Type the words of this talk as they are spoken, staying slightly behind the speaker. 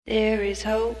There is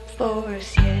hope for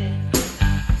us yet.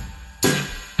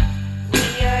 We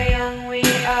are young, we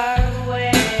are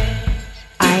wet.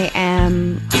 I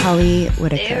am Holly There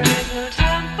Whitaker. is no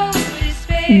time for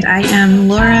despair. And I am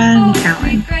Laura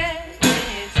McCowan.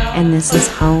 And this is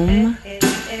Home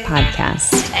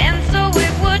Podcast. And so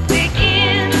it would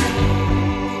begin.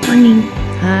 Morning.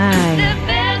 Hi. The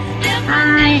best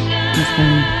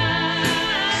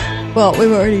definition. Well,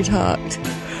 we've already talked.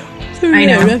 So I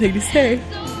know. nothing to say.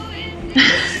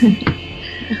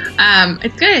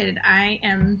 It's good. I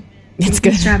am It's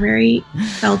drinking good. strawberry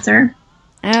seltzer.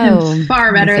 Oh, I'm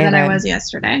far better my than I favorite. was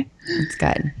yesterday. It's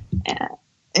good.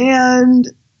 And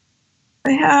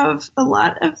I have a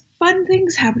lot of fun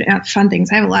things happening. Not fun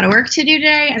things. I have a lot of work to do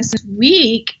today. And this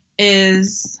week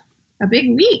is a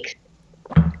big week.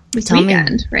 This Tell me.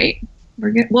 weekend, right?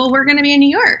 We're going to be in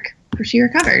New York for She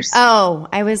Recovers. Oh,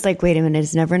 I was like, wait a minute,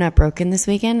 is Never Not Broken this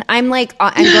weekend? I'm like,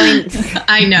 I'm going.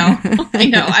 I know.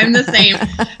 I'm the same.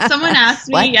 Someone asked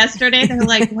me What? yesterday. They're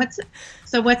like, "What's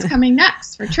coming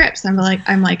next for trips?" I'm like,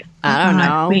 I don't God,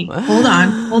 know. Wait, hold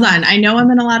on. I know I'm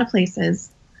in a lot of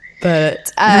places.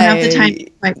 But I don't have the time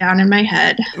to write down in my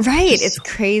head. Right, it's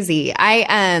crazy.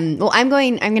 I'm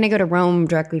going to go to Rome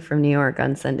directly from New York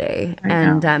on Sunday, I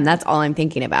know. and that's all I'm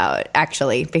thinking about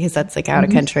actually, because that's like out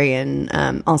of country,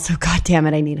 and also, god damn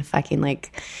it, I need to fucking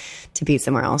to be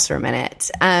somewhere else for a minute.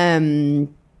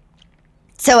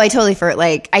 So I totally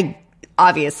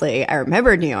I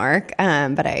remembered New York,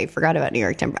 but I forgot about New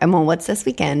York. Well, what's this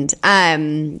weekend?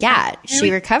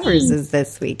 She Recovers is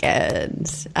this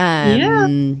weekend.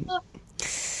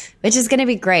 Which is going to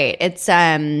be great. It's,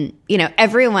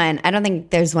 everyone, I don't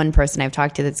think there's one person I've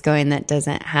talked to that's going that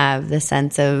doesn't have the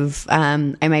sense of, I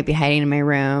might be hiding in my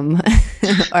room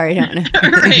or I don't know.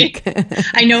 Right.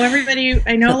 I know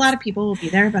a lot of people will be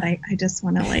there, but I just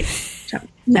want to put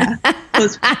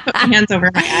my hands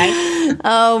over my eyes.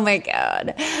 Oh my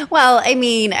God. Well, I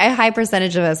mean, a high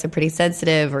percentage of us are pretty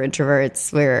sensitive or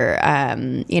introverts. We're, I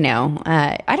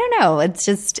don't know.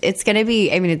 It's going to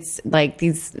be, it's like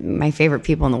my favorite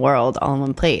people in the world all in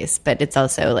one place, but it's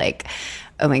also like,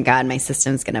 oh my God, my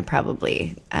system's going to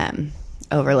probably,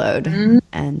 overload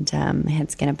and, my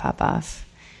head's going to pop off.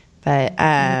 But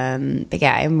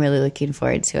yeah, I'm really looking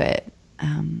forward to it.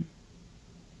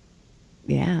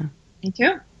 Yeah.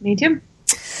 Me too.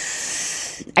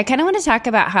 I kind of want to talk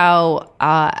about how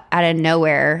out of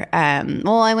nowhere,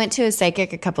 I went to a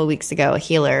psychic a couple of weeks ago, a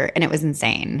healer, and it was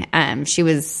insane. She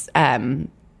was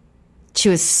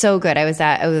so good. I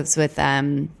was with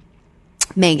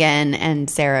Megan and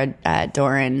Sarah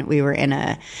Doran. We were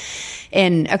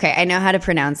okay, I know how to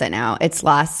pronounce it now. It's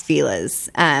Las Feliz.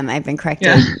 I've been corrected.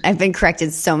 Yeah. I've been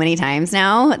corrected so many times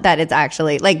now that it's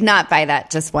actually not by that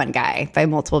just one guy, by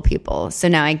multiple people. So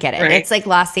now I get it. Right. It's like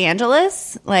Los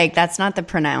Angeles. That's not the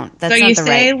pronounce. That's So not you the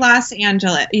say right. Los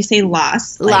Angeles. You say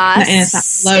Los. Los. And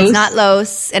it's not Los. It's not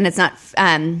Los, and it's not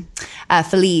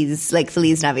Feliz, like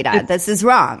Feliz Navidad. This is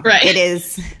wrong. Right. It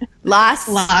is Las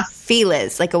Los.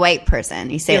 Feliz, like a white person.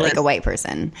 You say it like Feliz. a white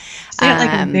person. Say it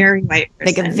like a very white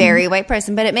person. Like a very white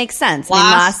person, but it makes sense. In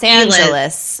Los Los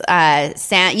Feliz.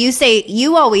 Angeles,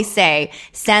 you always say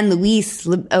San Luis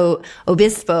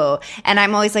Obispo, and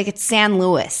I'm always like, it's San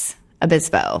Luis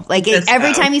Obispo. Obispo.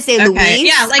 Every time you say Okay. Luis,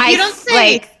 Yeah, you don't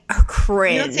say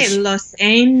cringe. You don't say Los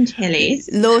Angeles.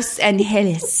 Los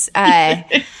Angeles.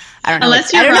 I don't know.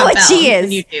 Unless I you're don't know Rob what she Bell, is.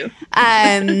 then you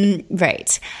do.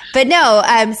 Right. But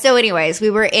no. So anyways,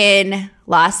 we were in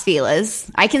Las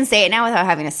Feliz. I can say it now without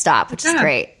having to stop, which is Yeah.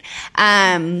 great.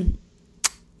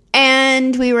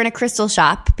 And we were in a crystal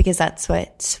shop because that's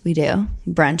what we do,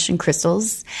 brunch and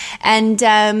crystals. And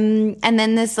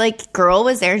then this girl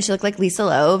was there and she looked like Lisa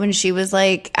Loeb and she was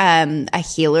a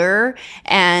healer.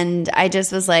 And I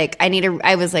just was like,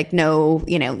 I was like, no,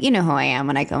 you know who I am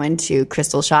when I go into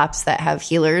crystal shops that have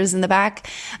healers in the back.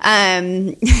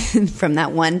 From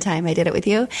that one time I did it with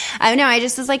you. No, I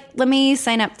just was like, let me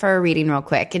sign up for a reading real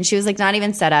quick. And she was not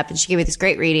even set up and she gave me this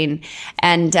great reading.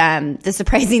 And, the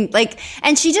surprising,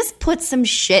 and she just put some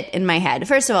shit in my head.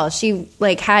 First of all, she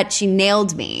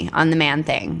nailed me on the man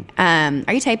thing.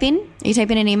 Are you typing? Are you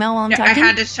typing an email while I'm talking? I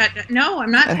had to shut. No,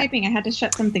 I'm not typing. I had to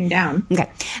shut something down.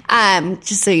 Okay.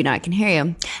 Just so you know, I can hear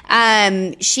you.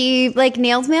 She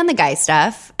nailed me on the guy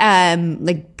stuff,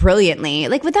 brilliantly,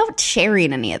 without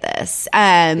sharing any of this.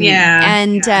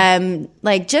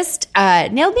 Just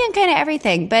nailed me on kind of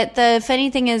everything. But the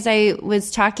funny thing is I was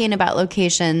talking about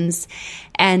locations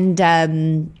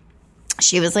and,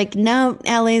 she was like, no,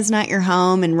 LA is not your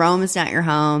home and Rome is not your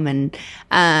home. And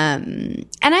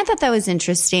I thought that was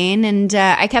interesting. And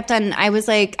I was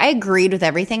like, I agreed with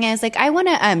everything. I was like, I want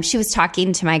to, she was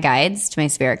talking to my guides, to my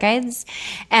spirit guides,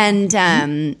 and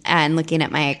looking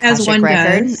at my Akashic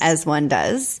record, as one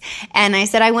does. And I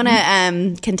said, I want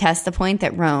to contest the point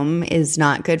that Rome is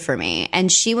not good for me.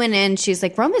 And she went in, she's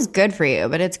like, Rome is good for you,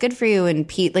 but it's good for you and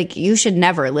Pete, like you should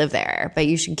never live there, but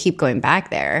you should keep going back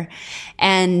there.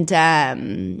 And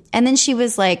then she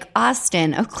was like,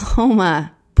 Austin,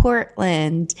 Oklahoma,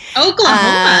 Portland.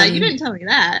 Oklahoma? You didn't tell me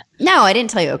that. No, I didn't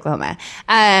tell you Oklahoma.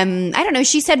 I don't know.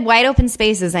 She said wide open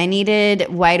spaces. I needed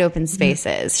wide open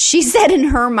spaces. She said in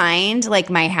her mind, like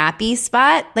my happy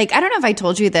spot, like, I don't know if I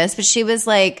told you this, but she was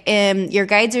like, your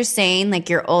guides are saying like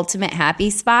your ultimate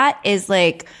happy spot is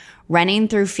like running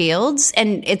through fields.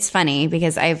 And it's funny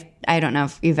because I don't know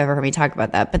if you've ever heard me talk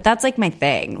about that, but that's like my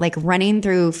thing. Like running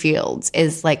through fields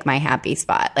is like my happy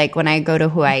spot. Like when I go to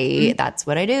Hawaii, that's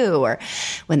what I do. Or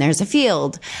when there's a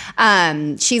field.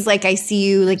 She's like, I see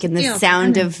you like in the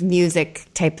Sound of Music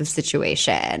type of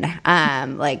situation.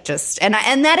 Like just, and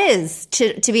that is,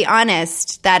 to be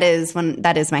honest, that is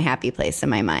my happy place in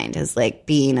my mind, is like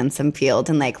being in some field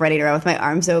and like running around with my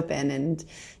arms open and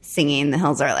singing The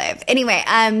Hills Are Alive. Anyway,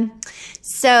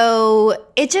 so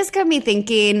it just got me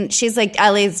thinking, she's like,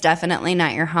 LA's definitely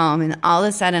not your home. And all of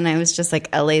a sudden I was just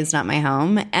like, LA's not my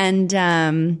home. And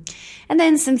then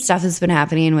some stuff has been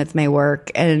happening with my work.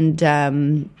 And I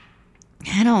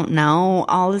don't know,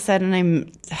 all of a sudden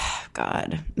I'm,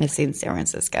 missing San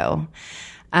Francisco.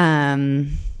 I know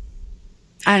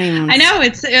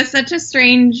it's such a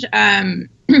strange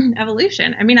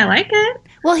evolution. I mean, I like it.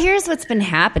 Well, here's what's been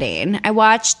happening. I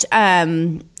watched So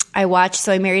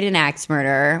I Married an Axe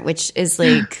Murderer, which is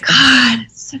like, God,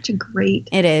 it's such a great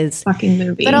fucking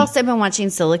movie. But also I've been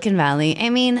watching Silicon Valley. I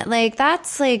mean, like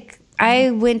that's like, I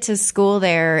went to school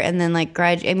there and then like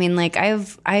I mean, like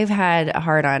I've had a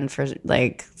hard on for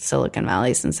like Silicon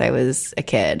Valley since I was a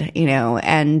kid, you know,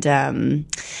 and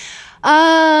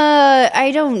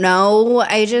I don't know.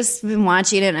 I just been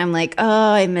watching it and I'm like,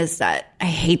 oh, I miss that. I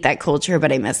hate that culture,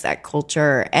 but I miss that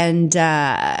culture. And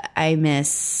I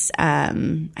miss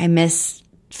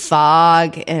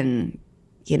fog and,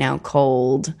 you know,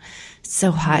 cold. It's so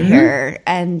hot here.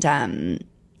 And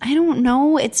I don't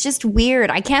know. It's just weird.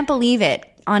 I can't believe it.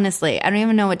 Honestly, I don't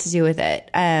even know what to do with it.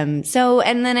 And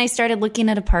then I started looking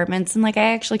at apartments and like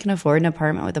I actually can afford an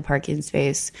apartment with a parking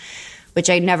space,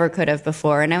 which I never could have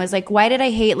before. And I was like, why did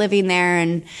I hate living there?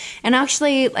 And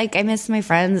actually, like, I miss my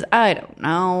friends. I don't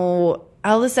know.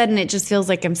 All of a sudden, it just feels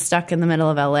like I'm stuck in the middle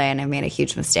of LA and I made a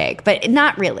huge mistake. But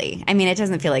not really. I mean, it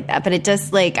doesn't feel like that. But it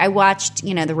just, like, I watched,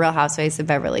 you know, The Real Housewives of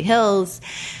Beverly Hills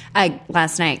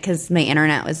last night because my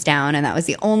internet was down. And that was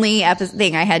the only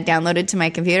thing I had downloaded to my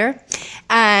computer.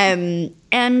 And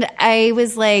I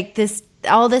was like,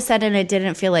 all of a sudden it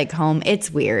didn't feel like home. It's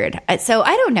weird. So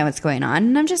I don't know what's going on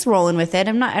and I'm just rolling with it.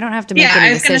 I don't have to make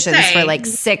any decisions for like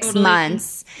 6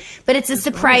 months, but it's a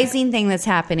surprising thing that's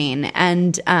happening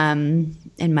and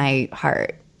in my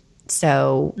heart.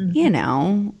 So, you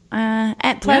know,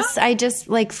 and plus I just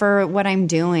like for what I'm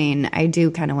doing, I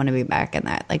do kind of want to be back in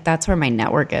that. Like that's where my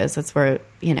network is. That's where,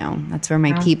 you know, that's where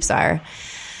my peeps are.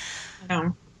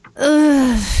 I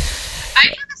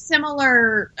have a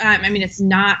similar. I mean, it's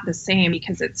not the same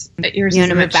because it's yours. You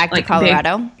want to move back to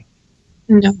Colorado?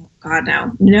 No, God,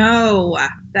 no.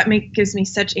 That gives me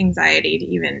such anxiety to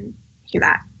even hear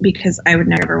that because I would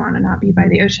never want to not be by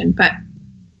the ocean. But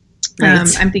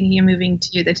I'm thinking of moving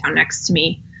to the town next to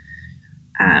me.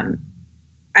 I've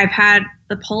had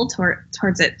the pull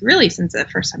towards it really since the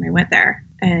first time I went there,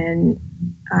 and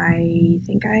I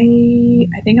think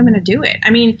I'm going to do it. I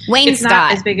mean, Wayne Scott.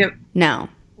 Not as big of no.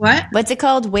 What? What's it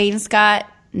called? Wayne Scott?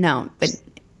 No, but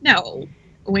no.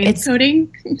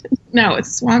 Wainscoting? No,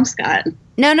 it's Swampscott.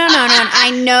 No. I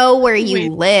know where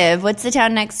you live. What's the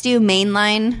town next to you?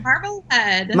 Mainline?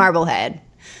 Marblehead.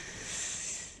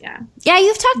 Yeah. Yeah,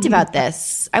 you've talked about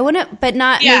this. I want to, but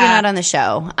maybe not on the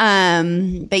show.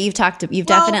 But you've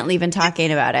definitely been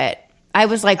talking about it. I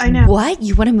was like, what?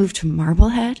 You want to move to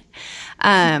Marblehead?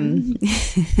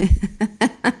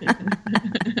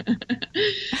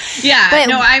 Yeah, but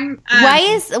no, I'm.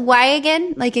 Why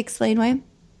again? Like, explain why.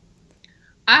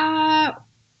 A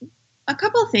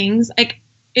couple things. Like,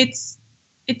 it's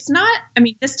not. I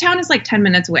mean, this town is like 10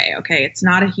 minutes away. Okay, it's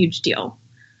not a huge deal,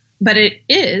 but it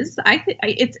is.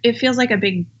 It feels like a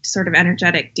big sort of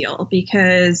energetic deal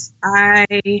because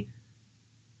moving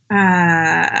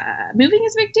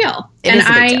is a big deal. It is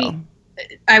a big deal.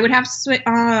 I would have to switch.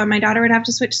 My daughter would have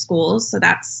to switch schools, so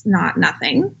that's not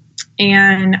nothing.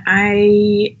 And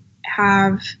I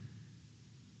have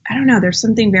I don't know, there's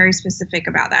something very specific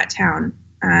about that town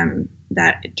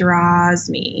that draws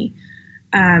me.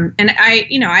 And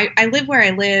I live where I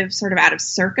live sort of out of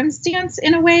circumstance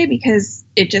in a way, because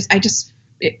it's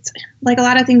like a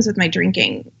lot of things with my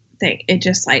drinking thing. It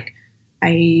just like,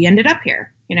 I ended up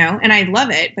here, and I love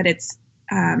it, but it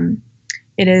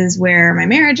is where my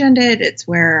marriage ended. It's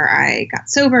where I got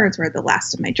sober. It's where the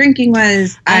last of my drinking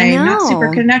was. I'm not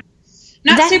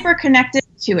super connected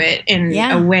to it in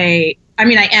a way. I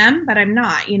mean, I am, but I'm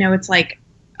not, it's like,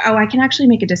 oh, I can actually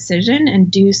make a decision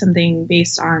and do something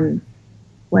based on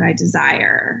what I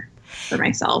desire for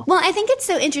myself. Well, I think it's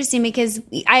so interesting because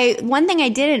one thing I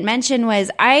didn't mention was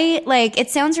it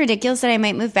sounds ridiculous that I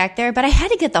might move back there, but I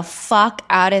had to get the fuck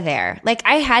out of there. Like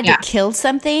I had to kill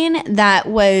something that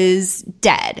was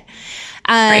dead.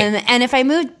 Right. And if I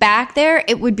moved back there,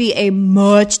 it would be a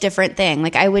much different thing.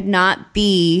 Like I would not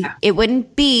be, it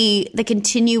wouldn't be the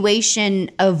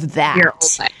continuation of that. Your whole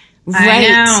life. Right.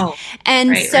 I know.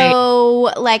 And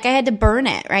like I had to burn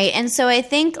it. Right. And so I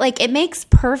think like it makes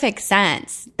perfect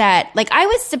sense that like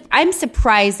I'm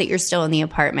surprised that you're still in the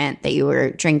apartment that you were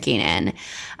drinking in.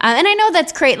 And I know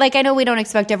that's great. Like I know we don't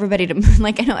expect everybody to move.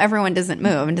 Like I know everyone doesn't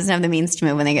move and doesn't have the means to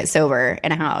move when they get sober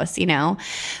in a house,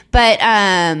 but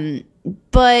I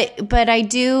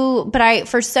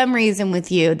for some reason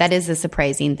with you, that is a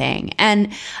surprising thing.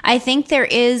 And I think there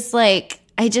is like,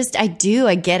 I get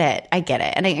it.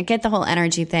 And I get the whole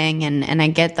energy thing and I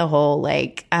get the whole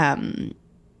like, I'm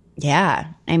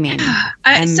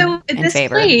so this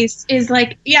favor. Place is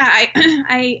like,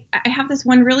 I have this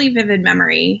one really vivid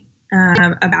memory,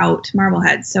 about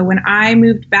Marblehead. So when we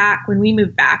moved back,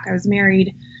 I was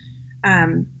married.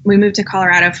 We moved to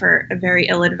Colorado for a very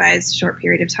ill-advised short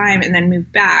period of time and then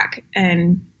moved back.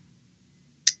 And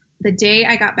the day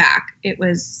I got back, it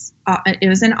was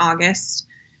in August.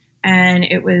 And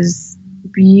it was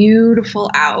beautiful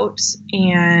out.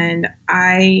 And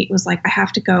I was like, I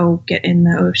have to go get in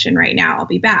the ocean right now. I'll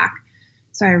be back.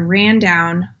 So I ran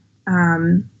down.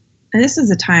 And this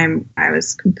is a time I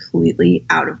was completely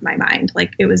out of my mind.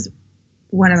 Like it was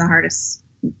one of the hardest,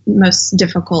 most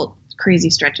difficult, crazy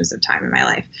stretches of time in my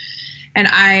life. And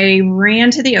I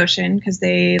ran to the ocean because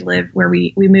they live where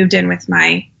we moved in with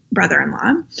my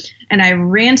brother-in-law. And I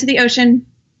ran to the ocean.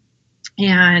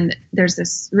 And there's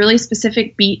this really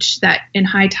specific beach that in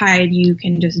high tide, you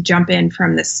can just jump in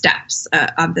from the steps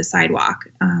of the sidewalk.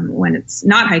 When it's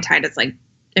not high tide,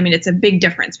 it's a big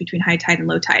difference between high tide and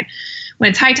low tide. When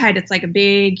it's high tide, it's like a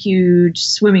big, huge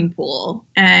swimming pool.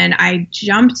 And I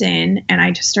jumped in and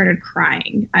I just started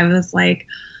crying. I was like,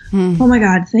 oh my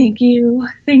God, thank you.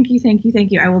 Thank you. Thank you.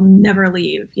 Thank you. I will never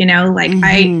leave.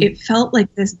 It felt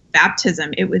like this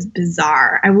baptism. It was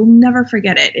bizarre. I will never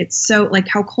forget it. It's so like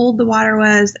how cold the water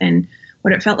was and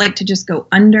what it felt like to just go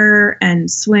under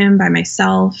and swim by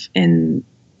myself. And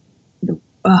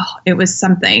it was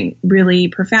something really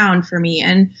profound for me.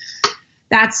 And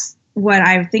that's what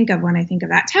I think of when I think of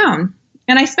that town.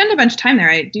 And I spend a bunch of time there.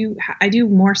 I do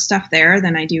more stuff there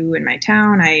than I do in my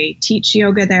town. I teach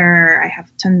yoga there. I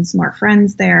have tons more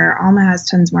friends there. Alma has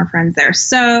tons more friends there.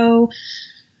 So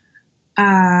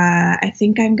I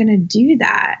think I'm going to do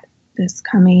that this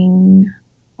coming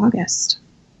August.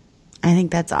 I think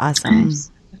that's awesome.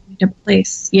 A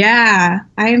place. Yeah.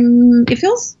 It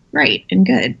feels right and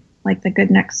good. Like the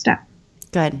good next step.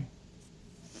 Good.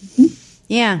 Mm-hmm.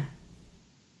 Yeah.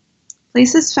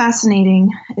 Place is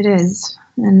fascinating. It is.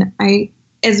 And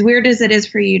as weird as it is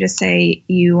for you to say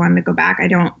you want to go back, I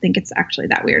don't think it's actually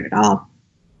that weird at all.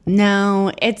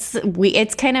 No, it's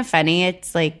kind of funny.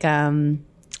 It's like,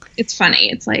 it's funny.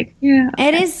 It's like, yeah. Okay.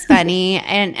 It is funny.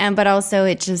 And, but also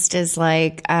it just is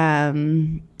like, that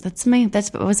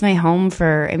was my home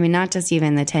for, not just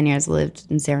even the 10 years I lived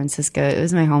in San Francisco. It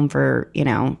was my home for,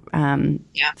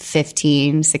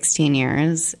 15, 16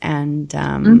 years. And,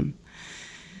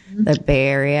 the Bay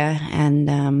Area.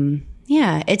 And,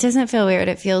 it doesn't feel weird.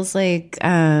 It feels like,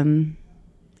 I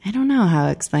don't know how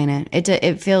to explain it.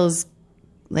 It feels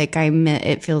like I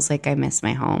miss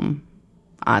my home,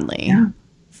 oddly,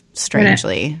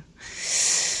 strangely.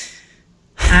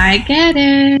 I get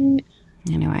it.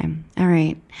 Anyway. All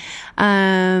right.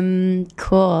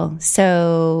 Cool.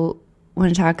 So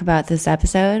want to talk about this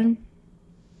episode?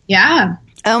 Yeah.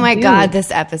 Oh my God, this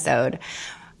episode.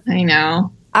 I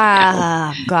know.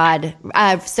 God.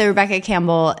 So Rebecca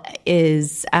Campbell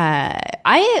is,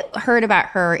 I heard about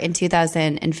her in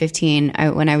 2015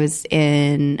 when I was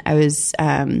in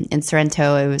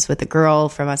Sorrento. I was with a girl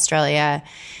from Australia.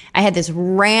 I had this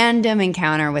random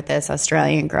encounter with this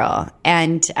Australian girl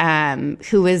and,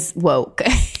 who was woke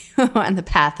on the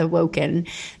path of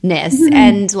wokenness.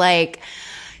 And like,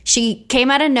 she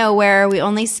came out of nowhere. We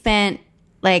only spent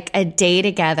like a day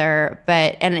together,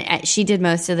 and she did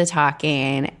most of the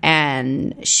talking,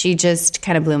 and she just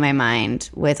kind of blew my mind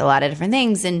with a lot of different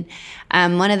things. And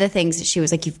one of the things that she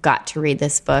was like, you've got to read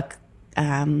this book,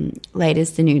 Light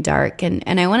is the New Dark.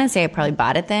 And I want to say I probably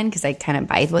bought it then because I kind of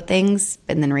buy things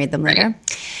and then read them later. Right.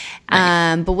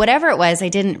 But whatever it was, I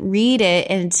didn't read it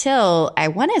until I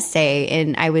want to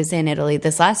say I was in Italy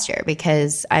this last year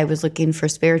because I was looking for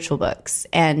spiritual books.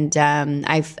 And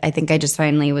I think I just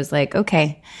finally was like,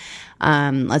 okay,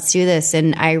 let's do this.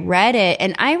 And I read it.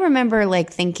 And I remember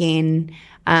like thinking,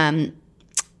 I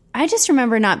just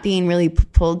remember not being really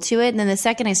pulled to it. And then the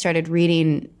second I started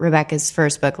reading Rebecca's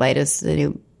first book, Light is the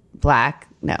New Black.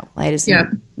 No, Light is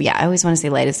the New, I always want to say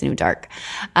Light is the New Dark.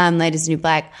 Light is the New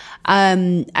Black.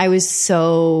 I was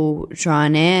so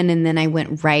drawn in, and then I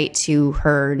went right to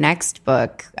her next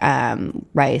book,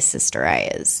 Rise, Sister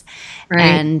Rise. Right.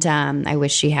 And I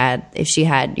wish if she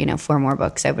had, 4 more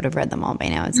books, I would have read them all by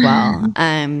now as well.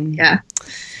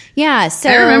 Yeah, so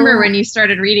I remember when you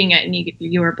started reading it and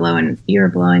you were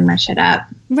blowing my shit up.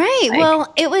 Right.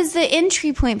 Well, it was the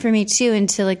entry point for me too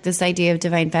into like this idea of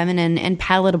divine feminine and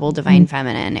palatable divine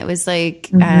feminine. It was like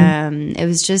it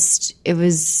was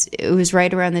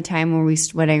right around the time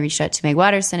when I reached out to Meg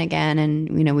Watterson again, and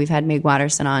we've had Meg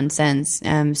Watterson on since.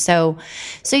 So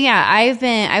yeah, I've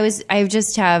been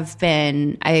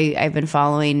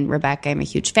following Rebecca. I'm a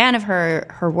huge fan of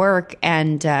her work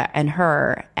and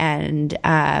her, and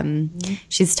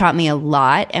she's taught me a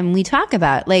lot, and we talk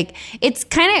about like it's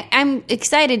kind of, I'm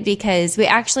excited because we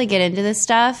actually get into this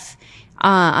stuff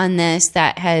on this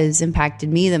that has impacted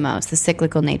me the most, the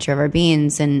cyclical nature of our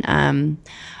beings, and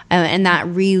that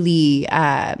really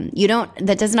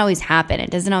that doesn't always happen.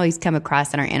 It doesn't always come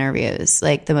across in our interviews,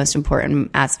 like the most important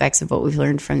aspects of what we've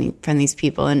learned from these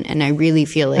people, and I really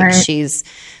feel like she's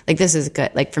like, this is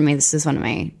good. Like for me, this is one of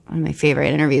my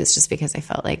favorite interviews, just because I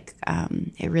felt like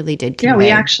it really did convey. Yeah, we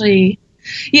actually.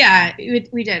 Yeah,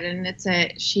 we did, and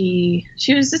she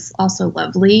was just also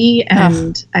lovely,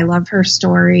 and I love her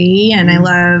story, and I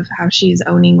love how she's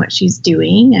owning what she's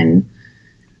doing, and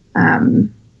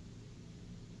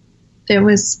it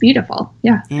was beautiful.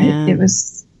 Yeah. It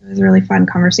was a really fun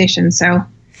conversation. So.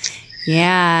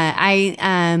 Yeah,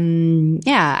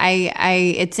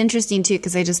 it's interesting too,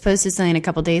 because I just posted something a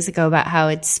couple days ago about how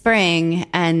it's spring,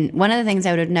 and one of the things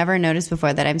I would have never noticed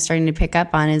before that I'm starting to pick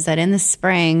up on is that in the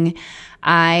spring,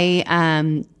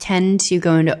 I tend to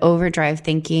go into overdrive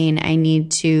thinking I need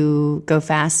to go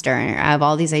faster. I have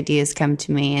all these ideas come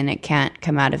to me and it can't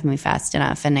come out of me fast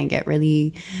enough, and I get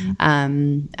really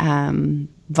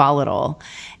volatile.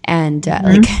 And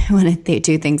like when they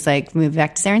do things like move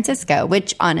back to San Francisco,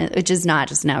 which is not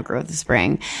just an outgrowth of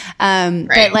spring,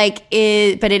 but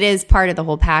it is part of the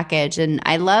whole package. And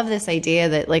I love this idea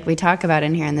that like we talk about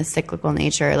in here in the cyclical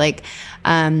nature. Like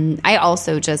I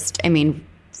also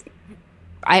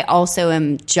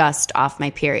am just off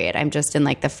my period. I'm just in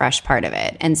like the fresh part of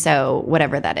it. And so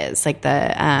whatever that is, like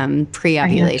the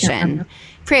pre-ovulation.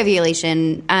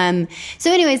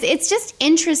 So anyways, it's just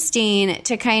interesting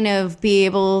to kind of be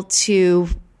able to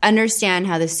understand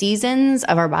how the seasons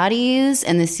of our bodies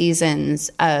and the seasons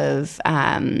of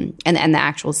and the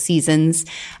actual seasons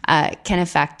can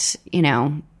affect,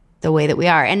 the way that we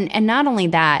are. And not only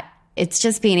that, it's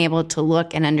just being able to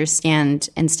look and understand,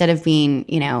 instead of being,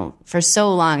 for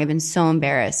so long, I've been so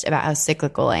embarrassed about how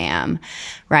cyclical I am,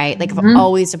 right? Like I've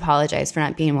always apologized for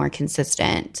not being more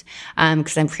consistent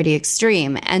because I'm pretty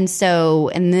extreme. And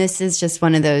this is just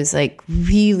one of those like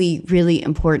really, really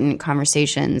important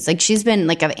conversations. Like she's been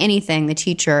like, of anything, the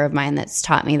teacher of mine that's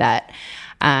taught me that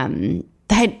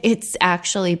it's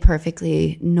actually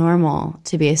perfectly normal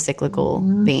to be a cyclical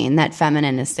being, that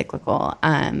feminine is cyclical,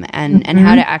 and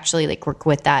how to actually like work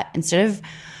with that instead of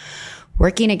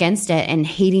working against it and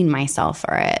hating myself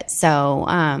for it. So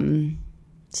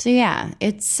yeah,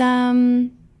 it's a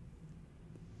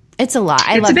lot.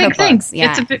 I love her books.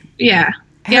 Yeah.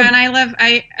 And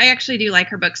I actually do like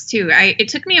her books too. It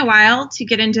took me a while to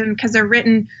get into them because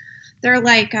they're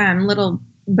like little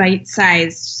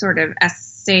bite-sized sort of essays,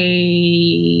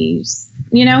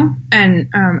 and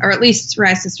or at least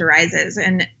Rise, Sister Rises,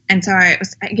 and so I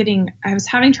was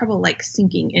having trouble like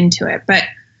sinking into it, but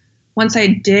once I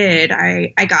did,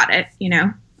 I got it.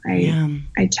 I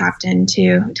tapped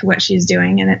into what she's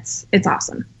doing, and it's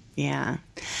awesome. Yeah.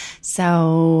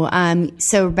 So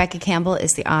Rebecca Campbell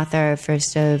is the author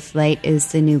first of Light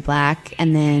is the New Black,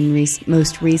 and then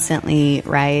most recently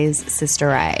Rise, Sister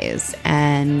Rise,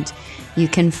 and you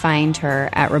can find her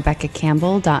at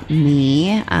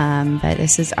RebeccaCampbell.me. But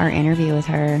this is our interview with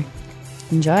her.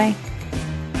 Enjoy.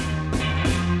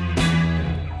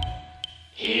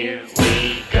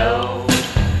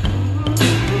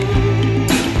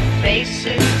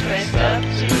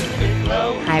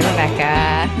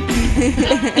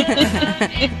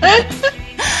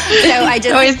 So I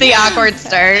just always the awkward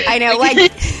start. I know, like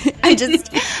I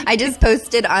just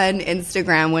posted on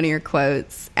Instagram one of your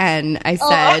quotes, and I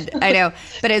said, I know,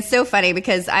 but it's so funny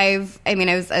because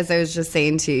as I was just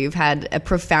saying to you, you've had a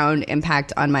profound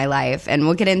impact on my life, and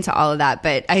we'll get into all of that.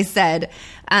 But I said,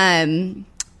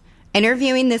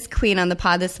 interviewing this queen on the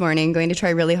pod this morning, going to try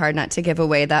really hard not to give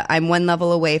away that I'm one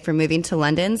level away from moving to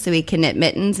London so we can knit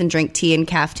mittens and drink tea in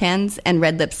caftans and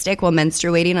red lipstick while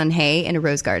menstruating on hay in a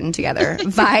rose garden together.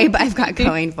 Vibe I've got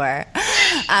going for.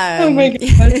 Oh my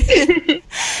God.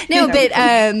 No, but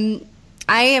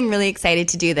I am really excited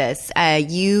to do this.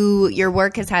 Your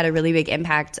work has had a really big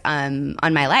impact on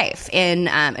my life in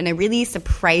a really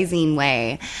surprising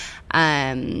way.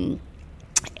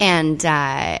 And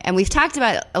we've talked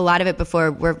about a lot of it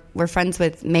before. We're friends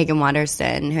with Megan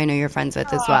Watterson, who I know you're friends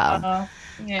with as well.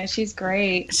 Yeah, she's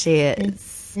great. She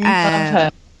is. Yeah,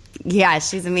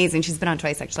 she's amazing. She's been on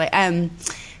twice actually.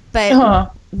 But yeah,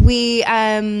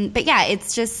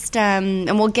 it's just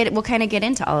and we'll kind of get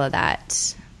into all of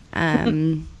that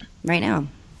right now.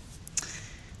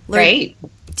 Great.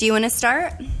 Do you want to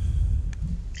start?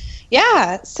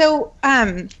 Yeah. So,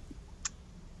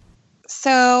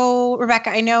 Rebecca,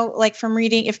 I know, like, from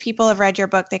reading, if people have read your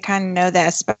book, they kind of know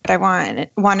this, but I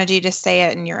wanted you to say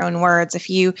it in your own words. If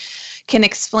you can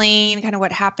explain kind of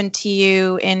what happened to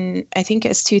you in, I think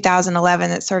it's 2011,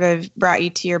 that sort of brought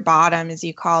you to your bottom, as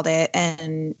you called it,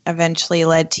 and eventually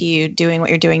led to you doing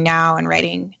what you're doing now and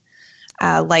writing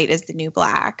Light is the New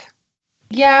Black.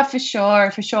 Yeah, for sure.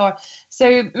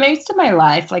 So most of my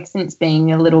life, like since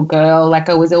being a little girl, like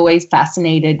I was always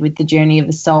fascinated with the journey of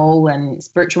the soul and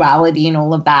spirituality and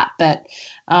all of that. But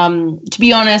to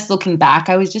be honest, looking back,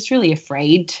 I was just really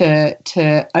afraid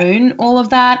to own all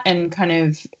of that and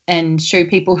show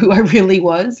people who I really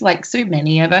was, like so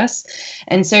many of us.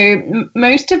 And so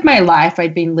most of my life,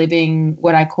 I'd been living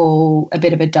what I call a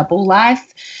bit of a double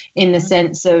life in the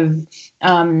sense of,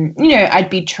 I'd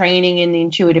be training in the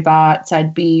intuitive arts.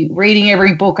 I'd be reading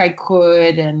every book I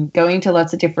could and going to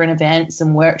lots of different events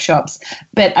and workshops,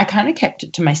 but I kind of kept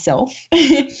it to myself.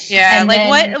 Yeah.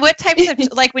 What types of,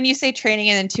 like when you say training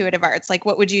in intuitive arts, like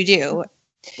what would you do?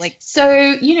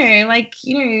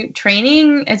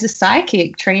 Training as a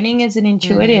psychic, training as an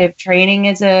intuitive, training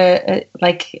as a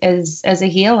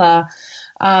healer,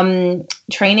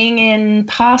 training in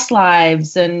past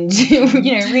lives and,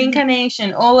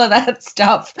 reincarnation, all of that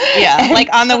stuff. Yeah.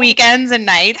 Like on the weekends and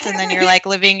nights. And then you're like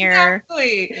living your,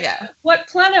 exactly. Yeah. What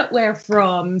planet we're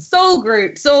from, soul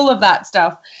groups, all of that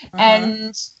stuff.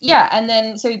 And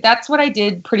then, so that's what I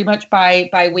did pretty much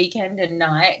by weekend and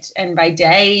night. And by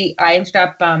day, I ended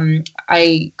up,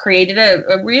 I created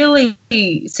a really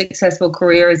successful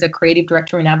career as a creative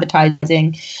director in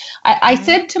advertising. I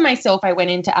said to myself, I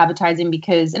went into advertising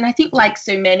because, and I think like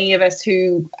so many of us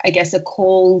who I guess are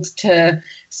called to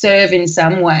serve in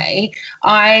some way,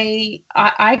 I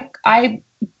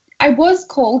was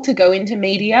called to go into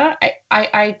media.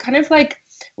 I kind of like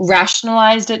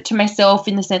rationalized it to myself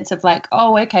in the sense of like,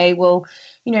 oh, okay, well,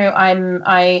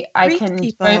 I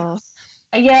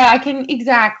can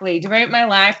exactly devote my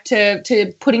life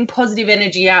to putting positive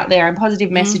energy out there and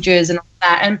positive messages and all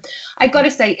that. And I got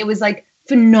to say, it was like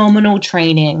phenomenal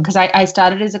training because I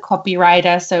started as a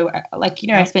copywriter. So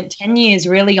I spent 10 years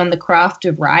really on the craft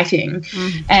of writing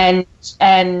and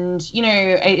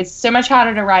it's so much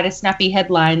harder to write a snappy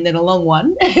headline than a long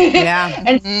one. Yeah.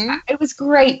 And it was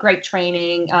great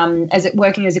training,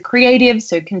 working as a creative.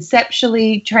 So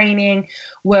conceptually training,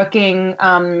 working,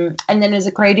 and then as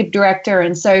a creative director.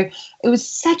 And so it was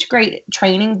such great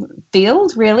training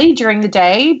field really during the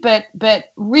day, but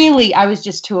really I was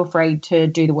just too afraid to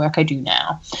do the work I do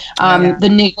now. The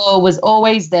niggle was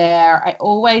always there. I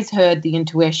always heard the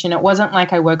intuition. It wasn't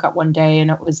like I woke up one day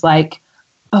and it was like,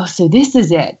 oh, so this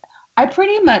is it. I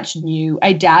pretty much knew.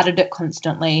 I doubted it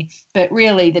constantly, but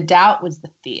really the doubt was the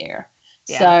fear.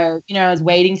 Yeah. So, I was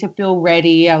waiting to feel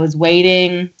ready. I was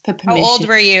waiting for permission. How old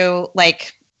were you?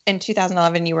 Like in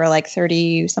 2011, you were like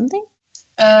 30 something?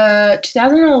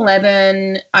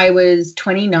 2011, I was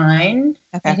 29,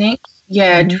 I think.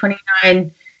 Yeah,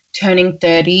 29, turning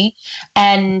 30.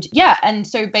 And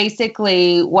so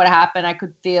basically what happened, I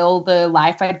could feel the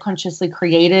life I'd consciously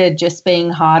created just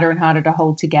being harder and harder to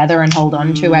hold together and hold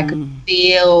on to. I could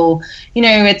feel,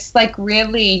 it's like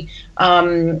really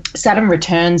Saturn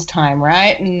returns time,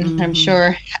 right? And I'm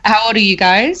sure, how old are you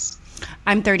guys?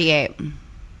 I'm 38.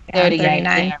 38.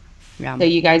 39. Yeah. So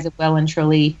you guys have well and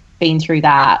truly been through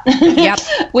that. Yep.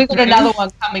 We've got another one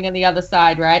coming on the other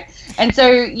side, right? And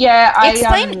so,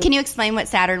 can you explain what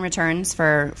Saturn returns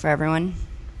for everyone?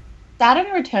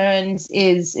 Saturn returns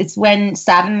it's when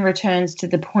Saturn returns to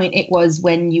the point it was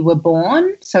when you were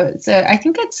born. So I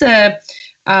think it's a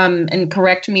and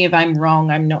correct me if I'm wrong.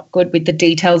 I'm not good with the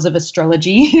details of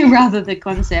astrology, rather the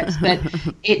concepts. But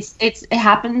it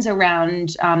happens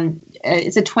around.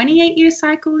 It's a 28-year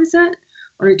cycle, is it?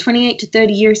 Or a 28 to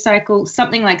 30-year cycle,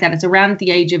 something like that. It's around the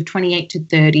age of 28 to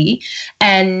 30,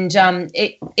 and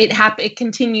it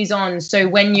continues on. So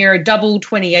when you're a double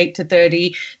 28 to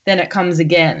 30, then it comes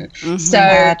again. Mm-hmm. So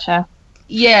Gotcha.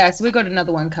 yeah, so we've got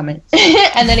another one coming,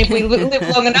 and then if we live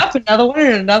long enough, another one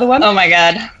and another one. Oh my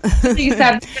God.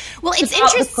 Well, it's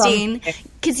interesting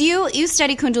because you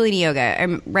study Kundalini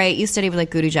yoga, right? You study with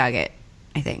like Guru Jagat,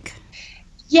 I think.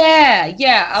 Yeah.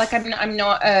 Like I'm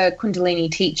not a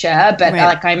Kundalini teacher, but right.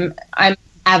 like I'm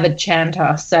avid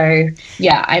chanter. So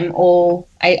yeah,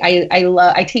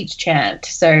 I teach chant.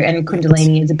 So, and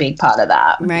Kundalini is a big part of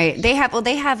that. Right. They have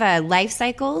life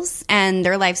cycles, and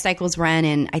their life cycles run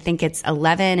in, I think it's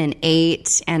 11 and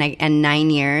 8 and 9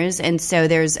 years. And so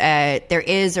there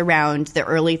is around the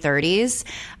early 30s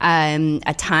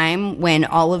a time when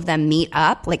all of them meet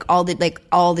up, like all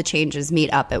the changes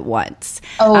meet up at once.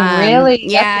 Oh, really?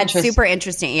 Yeah, it's super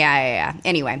interesting. Yeah.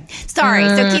 Anyway, sorry.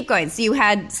 So keep going. So you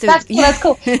had that's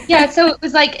cool. Yeah. So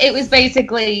it was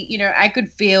basically, I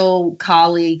could feel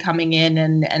Kali coming in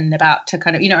and about to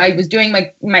kind of, I was doing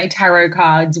my tarot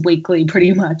cards weekly,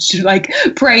 pretty much like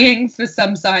praying for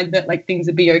some sign that like things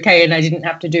would be okay and I didn't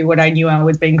have to do what I knew I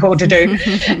was being called to do.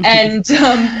 And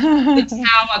the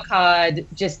Tower card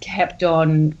just kept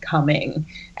on coming.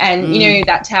 And,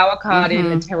 that Tower card in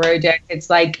the tarot deck, it's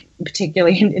like,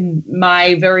 particularly in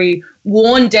my very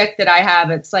worn deck that I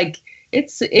have, it's like,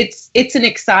 it's an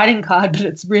exciting card, but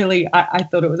it's really, I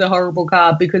thought it was a horrible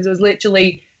card because it was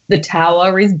literally the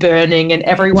tower is burning and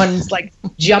everyone's like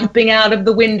jumping out of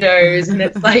the windows, and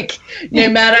it's like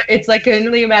it's like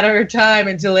only a matter of time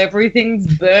until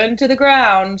everything's burned to the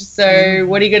ground. So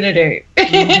what are you going to do?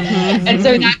 And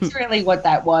so that's really what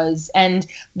that was. And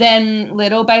then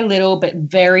little by little, but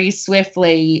very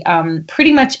swiftly,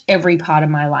 pretty much every part of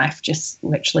my life just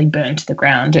literally burned to the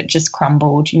ground. It just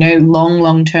crumbled.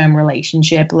 Long-term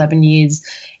relationship, 11 years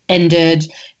ended.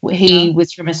 He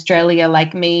was from Australia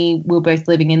like me. We were both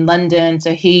living in London.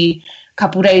 So a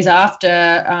couple of days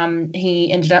after,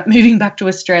 he ended up moving back to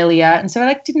Australia. And so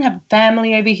I didn't have a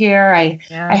family over here.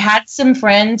 I had some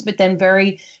friends, but then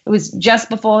it was just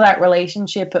before that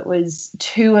relationship, it was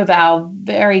two of our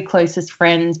very closest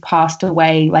friends passed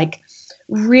away, like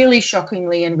really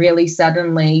shockingly and really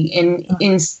suddenly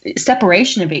in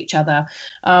separation of each other.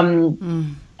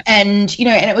 And, and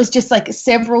it was just like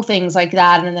several things like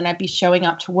that. And then I'd be showing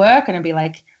up to work and I'd be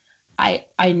like,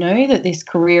 I know that this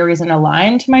career isn't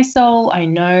aligned to my soul. I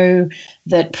know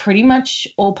that pretty much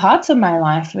all parts of my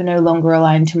life are no longer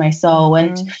aligned to my soul.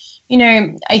 And,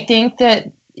 I think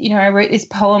that, I wrote this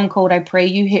poem called I Pray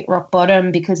You Hit Rock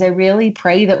Bottom because I really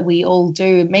pray that we all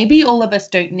do. Maybe all of us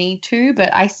don't need to,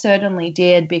 but I certainly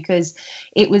did because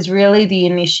it was really the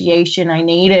initiation I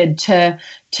needed to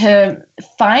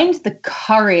find the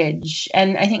courage.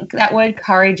 And I think that word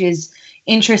courage is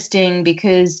interesting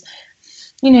because,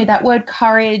 that word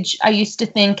courage, I used to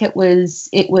think it was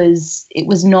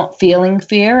not feeling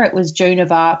fear. It was Joan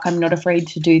of Arc, I'm not afraid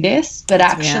to do this. But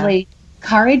actually,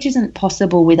 courage isn't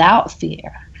possible without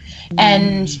fear.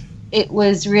 And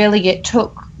it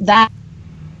took that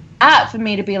for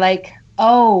me to be like,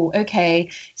 oh,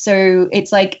 okay. So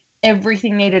it's like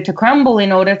everything needed to crumble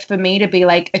in order for me to be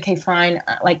like, okay, fine.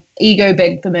 Like ego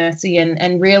begged for mercy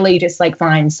and really just like,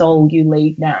 fine, soul, you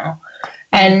lead now.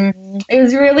 And it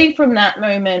was really from that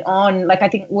moment on, like I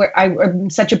think I'm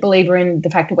such a believer in the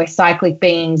fact that we're cyclic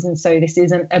beings, and so this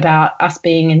isn't about us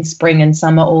being in spring and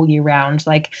summer all year round.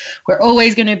 Like we're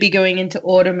always going to be going into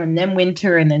autumn and then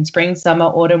winter and then spring, summer,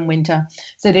 autumn, winter.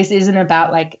 So this isn't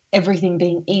about like everything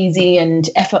being easy and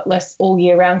effortless all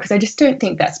year round, because I just don't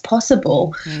think that's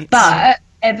possible. Right. But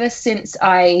ever since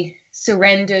I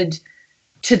surrendered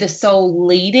to the soul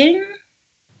leading,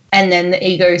 and then the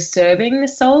ego serving the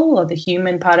soul or the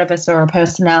human part of us or a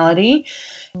personality,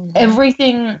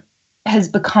 everything has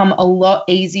become a lot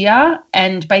easier.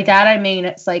 And by that, I mean,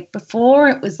 it's like before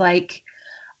it was like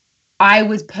I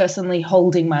was personally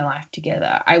holding my life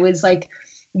together. I was like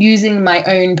using my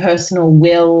own personal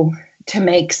will to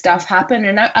make stuff happen.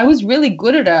 And I was really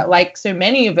good at it. Like so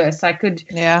many of us, I could,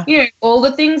 all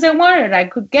the things I wanted, I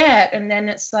could get. And then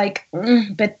it's like,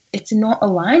 but it's not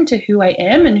aligned to who I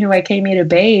am and who I came here to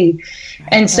be.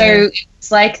 And so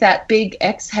it's like that big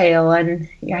exhale, and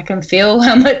I can feel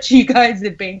how much you guys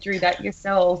have been through that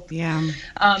yourself. Yeah.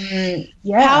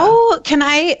 How can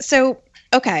I, so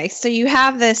okay, so you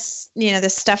have this,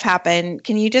 this stuff happen.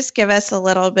 Can you just give us a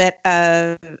little bit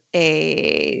of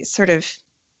a sort of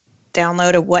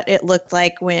download of what it looked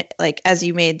like when, like, as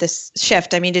you made this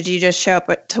shift? I mean, did you just show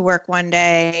up to work one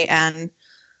day and,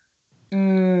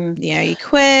 you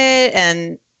quit?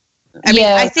 And I mean,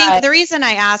 I think the reason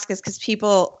I ask is because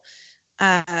people,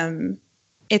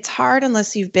 it's hard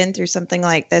unless you've been through something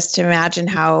like this to imagine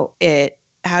how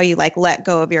you like let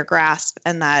go of your grasp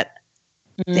and that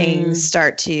things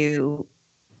start to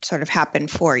sort of happen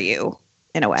for you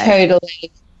in a way.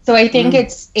 Totally. So I think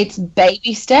it's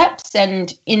baby steps,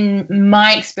 and in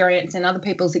my experience and other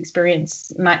people's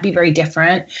experience might be very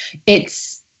different.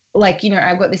 It's like,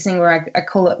 I've got this thing where I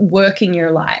call it working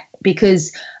your light,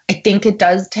 because I think it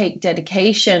does take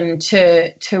dedication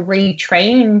to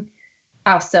retrain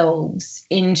ourselves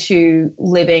into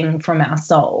living from our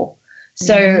soul.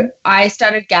 So I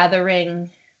started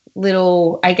gathering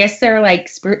little, I guess they're like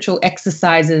spiritual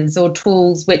exercises or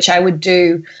tools, which I would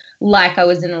do like I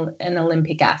was an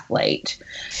Olympic athlete.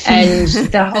 And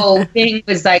the whole thing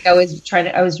was like I was trying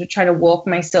to walk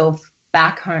myself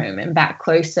back home and back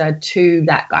closer to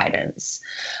that guidance.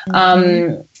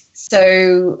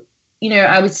 So,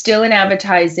 I was still in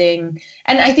advertising.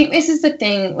 And I think this is the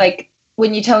thing, like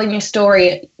when you're telling your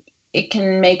story, it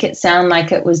can make it sound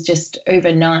like it was just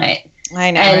overnight.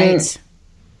 I know, and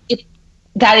right?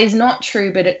 That is not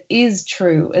true, but it is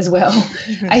true as well.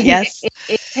 I think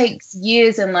it takes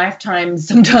years and lifetimes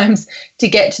sometimes to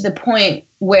get to the point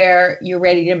where you're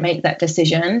ready to make that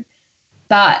decision.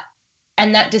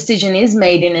 And that decision is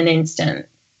made in an instant,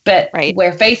 but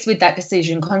we're faced with that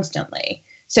decision constantly.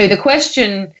 So the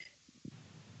question,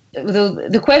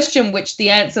 which the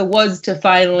answer was to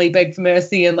finally beg for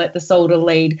mercy and let the soul to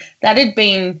lead, that had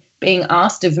been being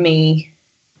asked of me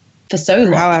for so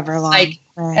long. However long. Like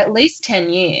at least 10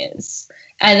 years.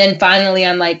 And then finally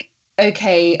I'm like,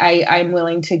 okay, I'm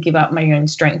willing to give up my own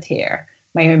strength here,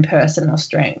 my own personal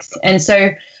strength. And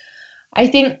so I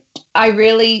think I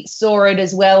really saw it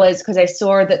as well as because I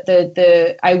saw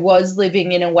that I was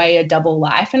living in a way a double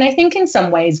life. And I think in some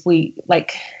ways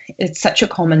it's such a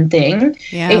common thing.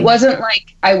 Yeah. It wasn't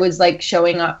like I was like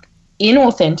showing up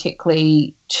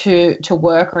inauthentically to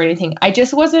work or anything. I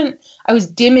was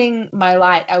dimming my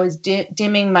light. I was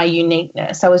dimming my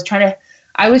uniqueness. I was trying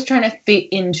to fit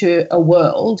into a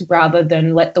world rather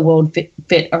than let the world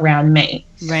fit around me.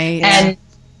 Right. And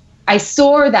I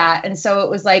saw that. And so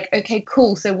it was like, okay,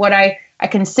 cool. So what I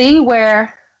can see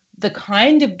where the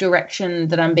kind of direction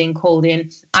that I'm being called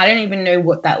in, I don't even know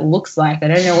what that looks like. I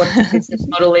don't know what the business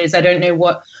model is. I don't know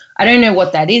what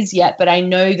that is yet, but I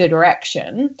know the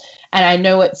direction, and I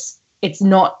know it's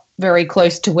not very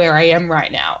close to where I am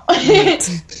right now.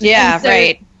 Yeah, so,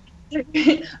 right.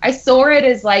 I saw it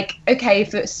as like, okay,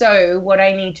 so what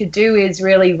I need to do is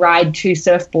really ride 2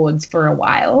 surfboards for a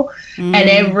while. And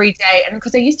every day, and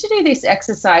because I used to do this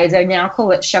exercise, I now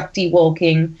call it Shakti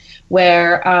walking,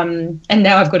 where, and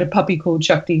now I've got a puppy called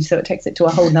Shakti, so it takes it to a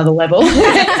whole nother level.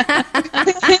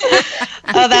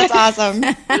 Oh, that's awesome.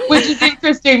 Which is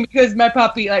interesting because my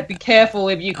puppy, like, be careful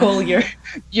if you call your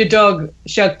dog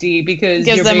Shakti, because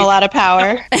gives them a lot of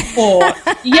power.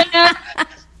 Yeah.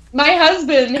 My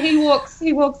husband, he walks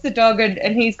the dog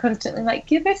and he's constantly like,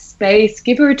 give her space,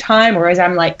 give her time. Whereas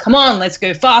I'm like, come on, let's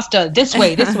go faster, this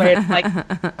way. It's like,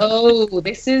 oh,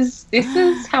 this is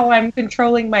how I'm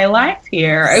controlling my life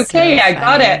here. Okay, so I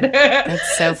got it.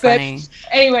 That's so funny. But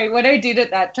anyway, what I did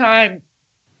at that time,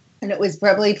 and it was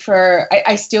probably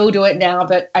I still do it now,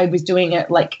 but I was doing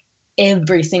it like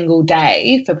every single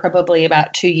day for probably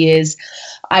about 2 years.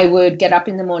 I would get up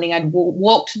in the morning, I'd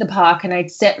walk to the park, and I'd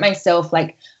set myself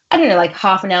like, I don't know, like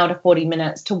half an hour to 40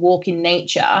 minutes to walk in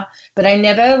nature, but I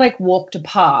never like walked a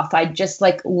path. I just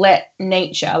like let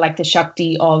nature, like the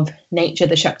Shakti of nature,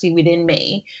 the Shakti within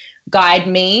me, guide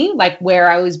me like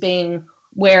where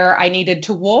I needed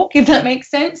to walk, if that makes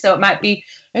sense. So it might be,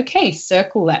 okay,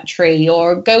 circle that tree,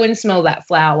 or go and smell that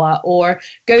flower, or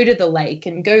go to the lake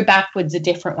and go backwards a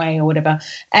different way or whatever.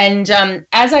 And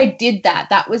as I did that,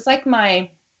 that was like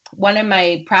one of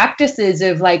my practices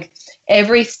of like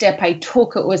every step I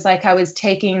took, it was like I was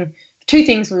taking, 2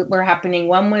 things were happening.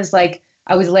 One was like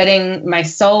I was letting my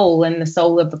soul and the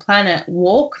soul of the planet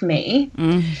walk me.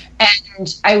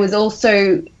 And I was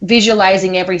also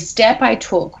visualizing every step I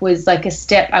took was like a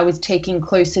step I was taking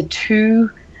closer to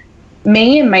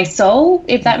me and my soul,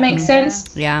 if that makes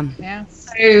sense. Yeah.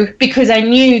 So because I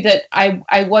knew that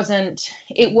I wasn't,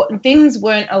 things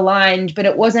weren't aligned, but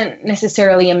it wasn't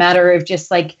necessarily a matter of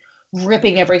just like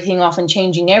ripping everything off and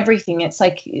changing everything. It's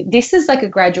like, this is like a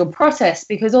gradual process,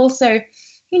 because also,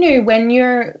 you know, when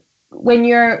you're when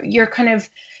you're kind of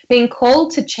being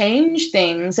called to change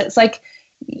things, it's like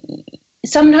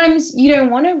sometimes you don't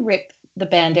want to rip the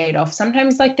Band-Aid off.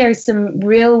 Sometimes like there's some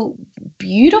real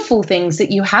beautiful things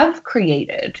that you have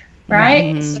created,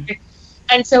 right?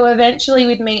 So eventually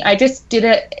with me, I just did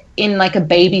it in like a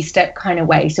baby step kind of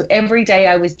way. So every day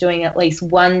I was doing at least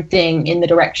one thing in the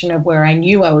direction of where I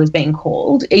knew I was being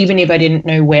called, even if I didn't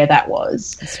know where that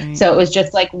was. Right. So it was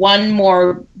just like one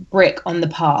more brick on the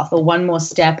path or one more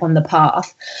step on the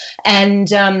path. And,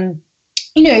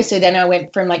 so then I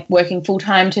went from like working full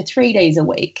time to 3 days a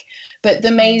week. But the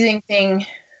amazing thing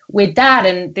with that,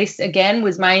 and this again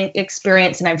was my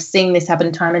experience, and I've seen this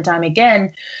happen time and time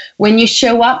again, when you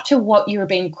show up to what you're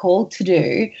being called to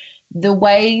do, the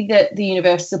way that the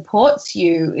universe supports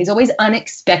you is always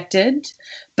unexpected,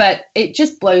 but it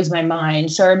just blows my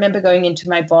mind. So I remember going into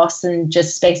my boss and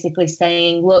just basically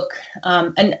saying, look,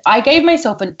 and I gave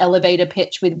myself an elevator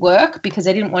pitch with work because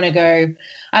I didn't want to go,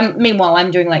 meanwhile, I'm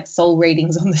doing like soul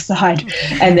readings on the side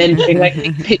and then doing like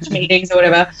pitch meetings or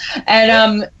whatever.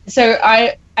 And so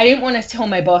I didn't want to tell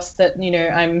my boss that,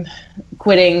 I'm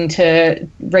quitting to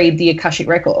read the Akashic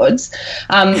Records.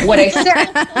 What I said,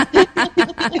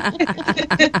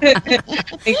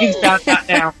 I think he's found that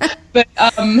now. But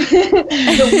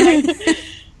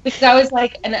because I was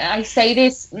like, and I say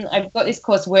this, I've got this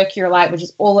course, Work Your Light, which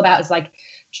is all about is like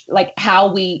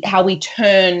how we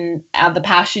turn the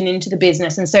passion into the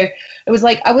business. And so it was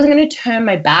like I wasn't going to turn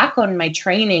my back on my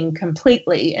training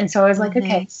completely. And so I was like,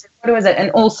 okay, so what was it? And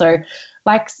also,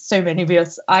 like so many of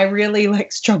us, I really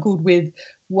like struggled with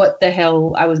what the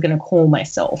hell I was going to call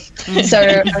myself. So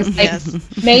I was like,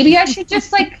 maybe I should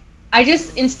just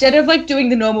instead of like doing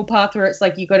the normal path where it's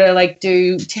like you got to like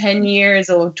do 10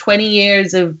 years or 20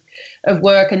 years of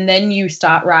work and then you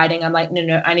start writing, I'm like,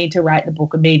 no, I need to write the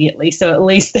book immediately. So at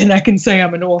least then I can say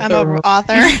I'm an author. I'm an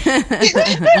author.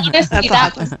 Honestly,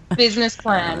 that was the business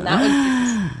plan. That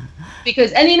was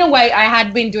because, and in a way, I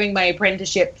had been doing my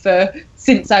apprenticeship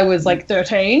since I was like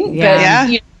 13. Yeah.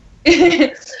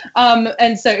 But,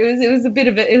 and so it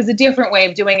was a different way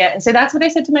of doing it. And so that's what I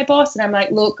said to my boss. And I'm like,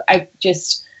 look,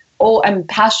 I'm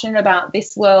passionate about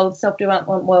this world,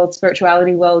 self-development world,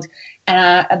 spirituality world.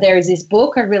 And there is this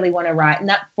book I really want to write. And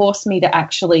that forced me to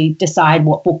actually decide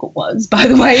what book it was, by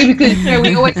the way, because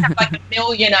we always have like a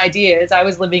million ideas. I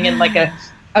was living on my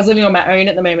own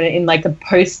at the moment in like a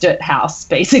Post-it house.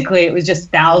 Basically, it was just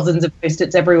thousands of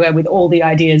Post-its everywhere with all the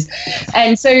ideas.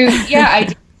 And so, I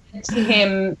did say to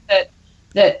him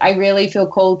that I really feel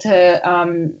called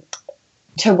to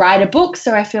write a book.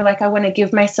 So I feel like I want to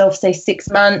give myself, say, 6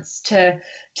 months to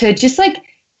just like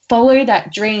follow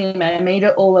that dream. And I made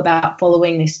it all about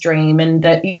following this dream. And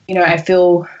that, I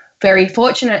feel very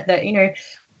fortunate that,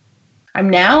 I'm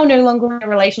now no longer in a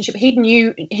relationship.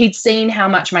 He'd seen how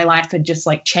much my life had just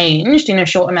like changed in a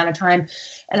short amount of time.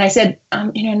 And I said,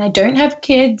 and I don't have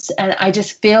kids. And I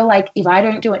just feel like if I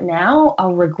don't do it now,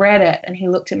 I'll regret it. And he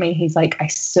looked at me, he's like, I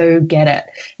so get it.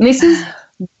 And this is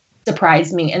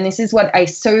surprised me. And this is what I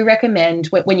so recommend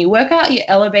when you work out your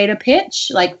elevator pitch.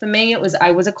 Like for me,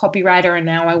 I was a copywriter and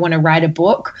now I want to write a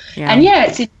book. Yeah. And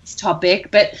it's this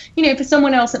topic, but for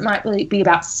someone else, it might really be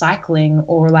about cycling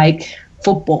or like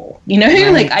football,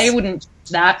 right. Like I wouldn't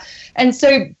do that. And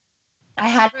so I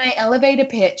had my elevator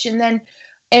pitch, and then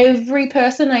every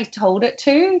person I told it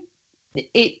to,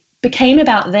 it became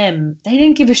about them. They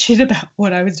didn't give a shit about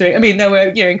what I was doing. I mean, they were,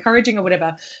 encouraging or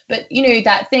whatever. But,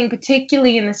 that thing,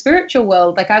 particularly in the spiritual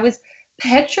world, like I was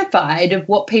petrified of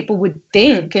what people would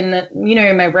think and that,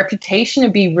 my reputation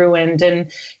would be ruined.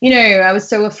 And, I was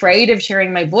so afraid of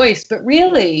sharing my voice. But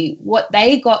really what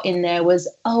they got in there was,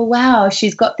 oh, wow,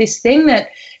 she's got this thing that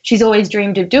she's always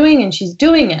dreamed of doing and she's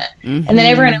doing it. Mm-hmm. And then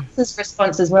everyone else's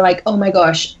responses were like, oh, my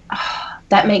gosh,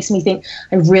 that makes me think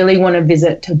I really want to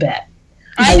visit Tibet.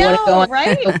 I know,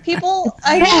 right? People,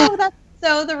 I know that's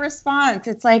so the response.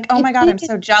 It's like, oh, my God, I'm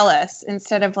so jealous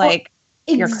instead of like,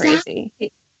 you're crazy.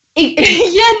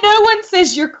 No one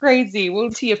says you're crazy. Well,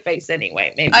 to your face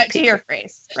anyway, maybe. To your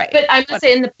face, right. But I'm just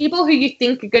saying the people who you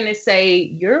think are going to say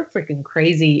you're freaking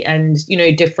crazy and,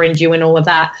 defriend you and all of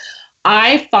that,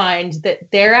 I find that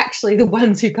they're actually the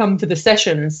ones who come to the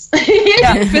sessions.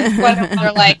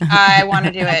 They're like, I want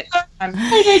to do it.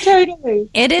 Totally.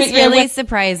 It is really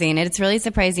surprising. It's really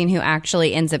surprising who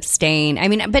actually ends up staying. I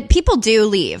mean, but people do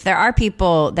leave. There are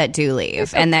people that do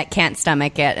leave and that can't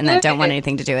stomach it and that don't want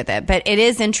anything to do with it. But it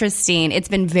is interesting. It's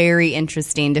been very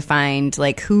interesting to find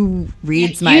like who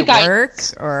reads my work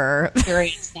or.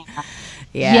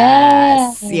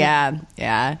 Yes. Yeah.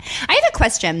 I have a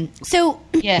question. So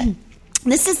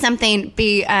this is something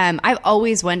I've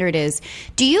always wondered is,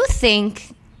 do you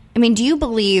think I mean, do you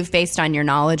believe, based on your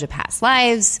knowledge of past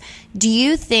lives, do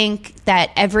you think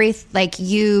that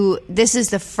this is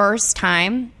the first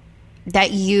time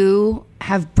that you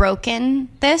have broken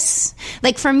this?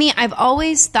 Like, for me, I've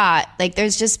always thought, like,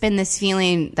 there's just been this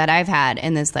feeling that I've had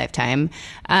in this lifetime,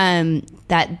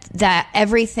 that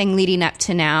everything leading up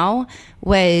to now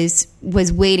was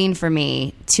waiting for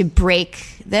me to break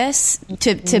this,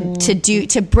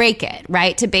 to break it,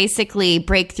 right? To basically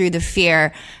break through the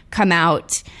fear, come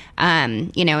out,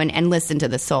 and listen to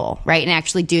the soul, right? And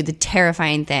actually do the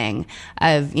terrifying thing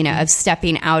of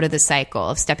stepping out of the cycle,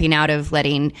 of stepping out of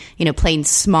letting, playing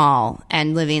small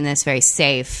and living this very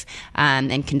safe,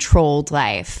 and controlled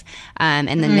life. And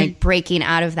then like breaking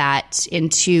out of that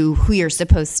into who you're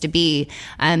supposed to be.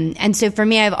 And so for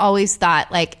me, I've always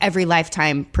thought like every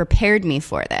lifetime prepared me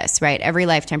for this, right? Every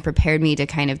lifetime prepared me to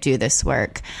kind of do this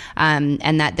work.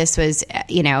 And that this was,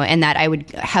 and that I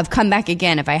would have come back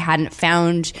again if I hadn't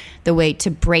found the way to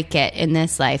break it in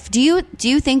this life. Do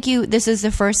you think this is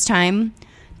the first time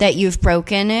that you've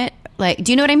broken it? Like,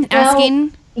 do you know what I'm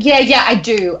asking? Yeah, I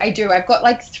do. I've got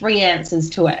like 3 answers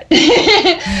to it.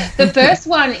 The first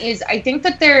one is, I think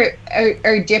that there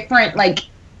are different like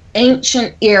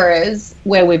ancient eras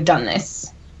where we've done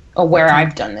this, or where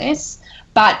I've done this,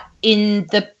 but in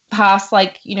the past,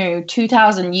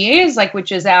 2,000 years,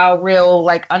 which is our real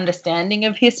understanding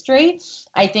of history,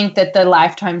 I think that the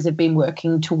lifetimes have been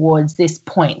working towards this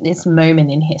point, this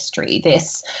moment in history,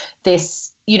 this,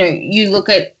 you look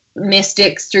at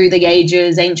mystics through the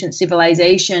ages, ancient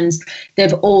civilizations,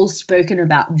 they've all spoken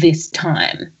about this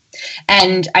time.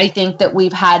 And I think that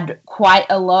we've had quite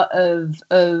a lot of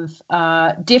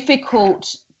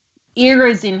difficult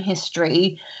eras in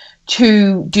history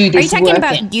to do this. Are you talking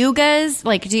about yugas?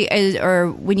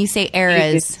 Or when you say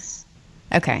eras?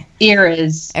 Okay.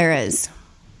 Eras.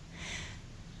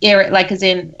 Era, as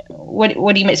in, what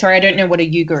do you mean? Sorry, I don't know what a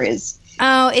yuga is.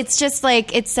 Oh, it's just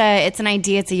it's an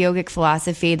idea. It's a yogic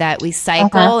philosophy that we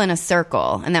cycle in a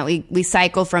circle, and that we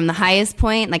cycle from the highest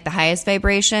point, like the highest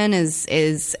vibration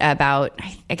is about,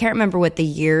 I can't remember what the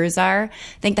years are.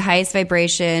 I think the highest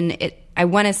vibration, I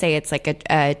want to say it's like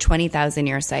a 20,000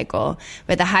 year cycle,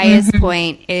 but the highest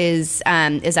point is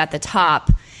at the top.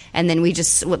 And then we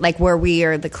just where we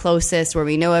are the closest, where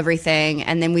we know everything,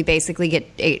 and then we basically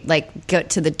get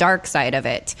to the dark side of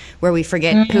it, where we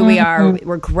forget who we are.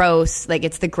 We're gross,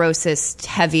 it's the grossest,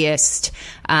 heaviest,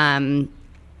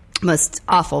 most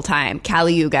awful time,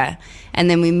 Kali Yuga, and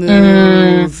then we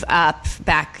move up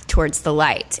back towards the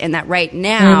light. And that right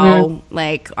now,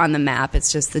 on the map,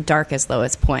 it's just the darkest,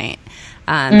 lowest point,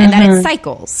 and that it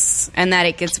cycles, and that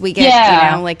it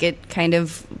kind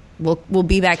of. We'll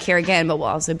be back here again, but we'll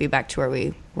also be back to where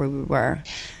we were.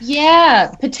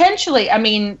 Yeah, potentially. I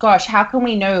mean, gosh, how can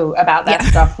we know about that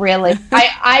stuff, really?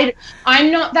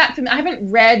 I'm not that familiar. I haven't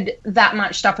read that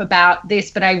much stuff about this,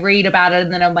 but I read about it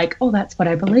and then I'm like, oh, that's what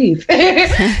I believe.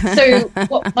 So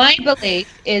what my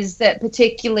belief is that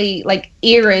particularly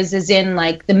eras is in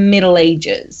the Middle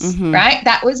Ages, right?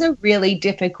 That was a really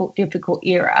difficult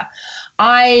era.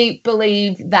 I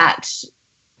believe that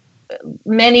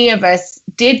many of us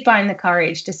did find the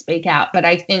courage to speak out, but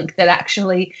I think that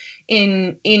actually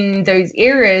in those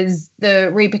eras, the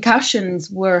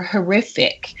repercussions were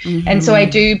horrific. And so I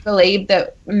do believe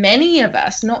that many of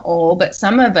us, not all, but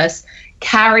some of us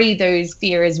carry those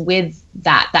fears with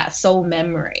that soul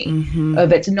memory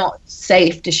of it's not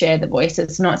safe to share the voice.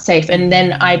 It's not safe. And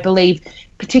then I believe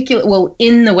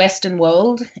in the Western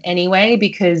world anyway,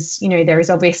 because, there is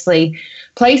obviously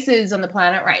places on the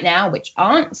planet right now which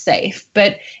aren't safe.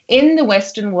 But in the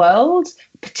Western world,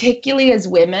 particularly as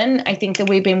women, I think that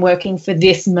we've been working for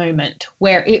this moment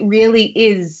where it really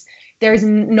is. There's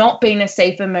not been a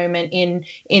safer moment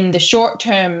in the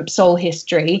short-term soul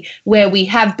history where we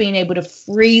have been able to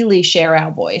freely share our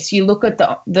voice. You look at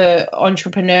the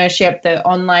entrepreneurship, the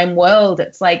online world,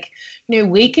 it's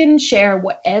we can share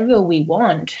whatever we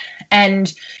want.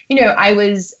 And, I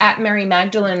was at Mary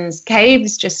Magdalene's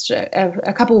caves just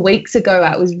a couple of weeks ago.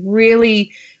 I was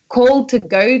really called to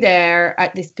go there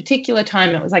at this particular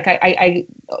time. It was I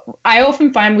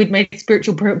often find with my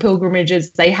spiritual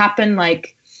pilgrimages, they happen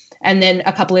and then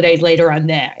a couple of days later I'm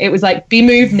there. It was be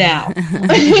moved now. And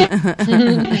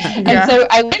so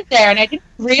I went there and I didn't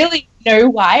really know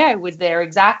why I was there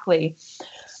exactly.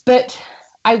 But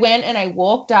I went and I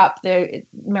walked up the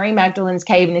Mary Magdalene's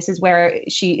cave, and this is where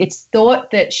it's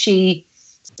thought that she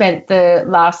spent the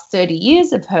last 30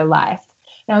 years of her life.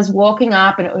 And I was walking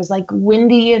up and it was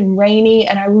windy and rainy,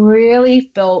 and I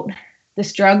really felt the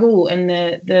struggle and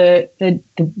the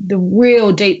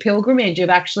real deep pilgrimage of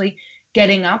actually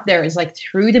getting up there is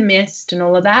through the mist and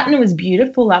all of that. And it was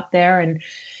beautiful up there. And,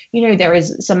 there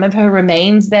is some of her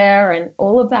remains there and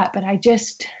all of that. But I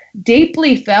just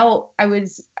deeply felt I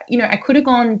was, I could have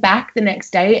gone back the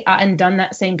next day and done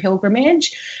that same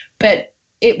pilgrimage, but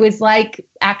it was like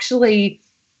actually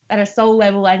at a soul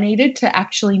level, I needed to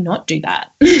actually not do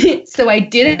that. So I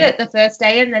did it the first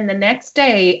day, and then the next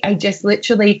day I just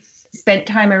literally spent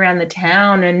time around the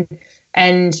town,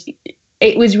 and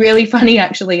it was really funny,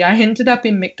 actually. I ended up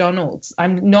in McDonald's.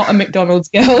 I'm not a McDonald's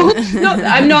girl.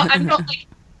 I'm not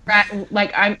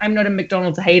a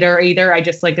McDonald's hater either. I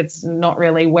just it's not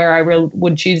really where I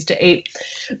would choose to eat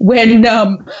when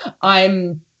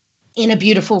I'm in a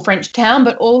beautiful French town,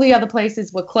 but all the other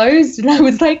places were closed, and I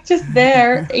was just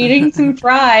there eating some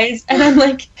fries, and I'm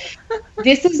like,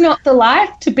 this is not the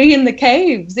life to be in the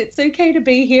caves. It's okay to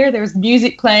be here. There's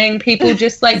music playing, people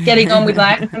just getting on with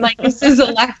life. I'm like, this is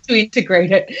a life to integrate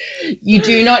it. You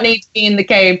do not need to be in the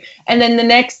cave. And then the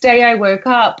next day I woke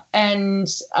up, and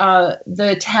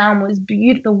the town was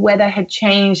beautiful. The weather had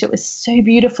changed. It was so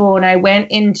beautiful. And I went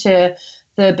into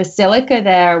the basilica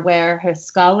there where her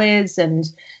skull is, and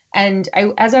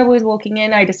as I was walking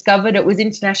in, I discovered it was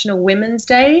International Women's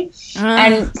Day.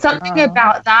 And something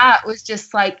about that was just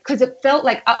because it felt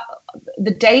like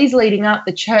the days leading up,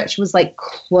 the church was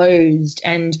closed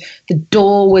and the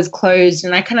door was closed.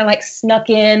 And I kind of snuck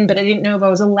in, but I didn't know if I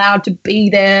was allowed to be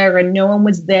there, and no one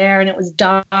was there, and it was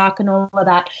dark and all of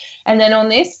that. And then on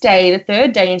this day, the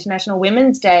third day, International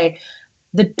Women's Day,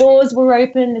 the doors were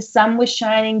open, the sun was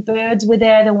shining, birds were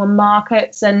there were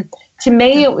markets, and to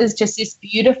me, it was just this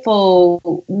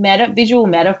beautiful visual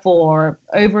metaphor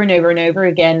over and over and over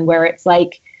again, where it's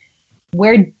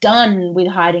we're done with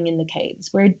hiding in the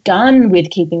caves. We're done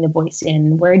with keeping the voice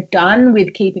in. We're done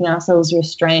with keeping ourselves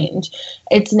restrained.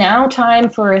 It's now time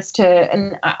for us to,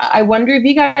 and I wonder if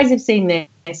you guys have seen this,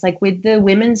 with the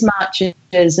women's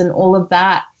marches and all of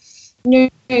that.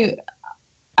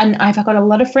 And I've got a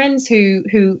lot of friends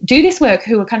who do this work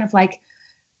who are kind of I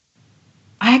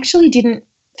actually didn't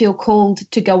feel called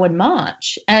to go and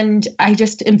march, and I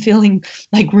just am feeling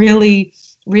really,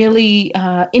 really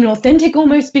inauthentic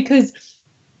almost, because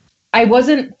I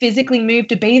wasn't physically moved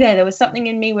to be there. There was something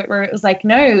in me where it was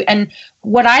no. And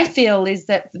what I feel is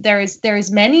that there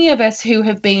is many of us who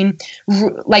have been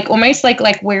almost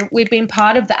we've been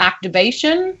part of the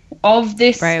activation of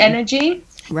this energy,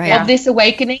 of this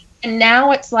awakening, and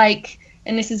now it's and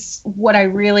this is what I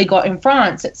really got in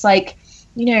France. It's okay,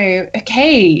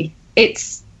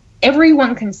 it's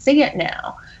everyone can see it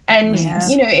now. And,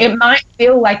 it might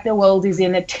feel like the world is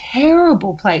in a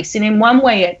terrible place. And in one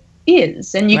way it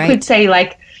is. And you could say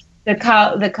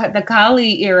the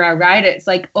Kali era, right? It's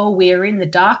we're in the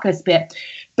darkest bit.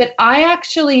 But I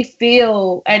actually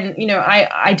feel, and,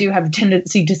 I do have a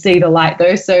tendency to see the light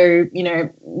though. So,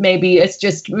 maybe it's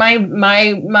just my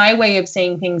way of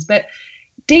seeing things. But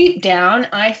deep down,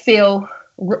 I feel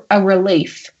a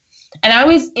relief. And I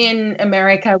was in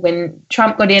America when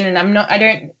Trump got in, and I'm not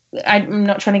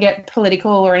trying to get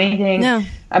political or anything. No.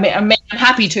 I mean, I'm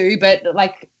happy to, but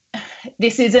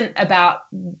this isn't about,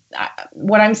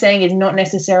 what I'm saying is not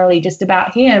necessarily just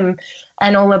about him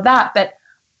and all of that. But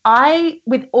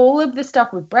with all of the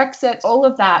stuff with Brexit, all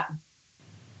of that,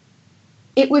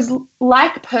 it was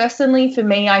personally for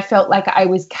me, I felt like I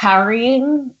was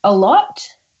carrying a lot.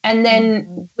 And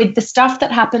then with the stuff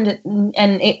that happened,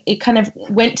 and it kind of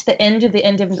went to the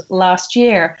end of last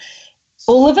year,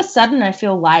 all of a sudden I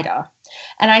feel lighter.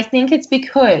 And I think it's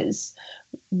because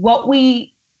what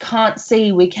we can't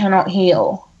see, we cannot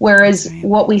heal. Whereas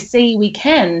what we see, we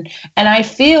can. And I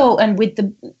feel, and with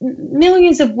the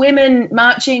millions of women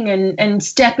marching and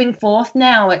stepping forth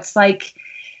now, it's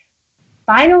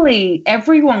finally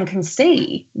everyone can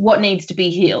see what needs to be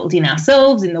healed in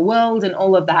ourselves, in the world, and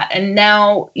all of that. And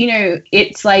now,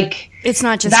 it's it's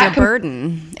not just your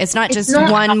burden. It's not just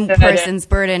one person's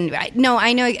burden. No,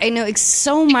 I know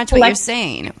so much what you're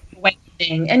saying.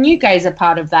 And you guys are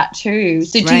part of that too.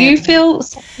 So do you feel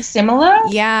similar?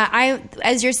 Yeah,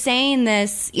 as you're saying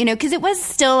this, because it was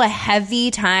still a heavy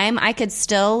time, I could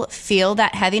still feel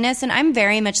that heaviness. And I'm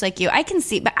very much like you. I can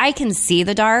see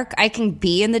the dark. I can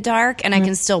be in the dark, and I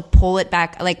can still pull it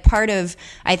back. Part of,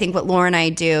 I think, what Laura and I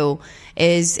do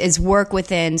is work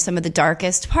within some of the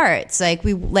darkest parts,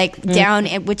 down,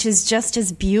 which is just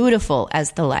as beautiful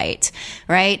as the light,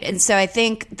 right? And so I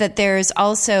think that there's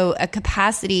also a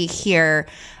capacity here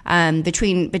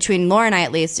between Laura and I,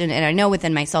 at least, and I know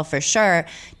within myself for sure,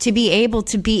 to be able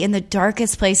to be in the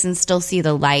darkest place and still see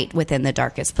the light within the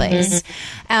darkest place.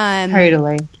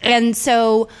 Totally. And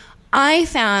so I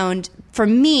found for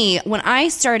me, when I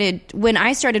started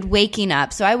waking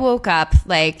up, so I woke up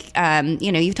like,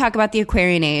 you talk about the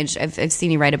Aquarian age. I've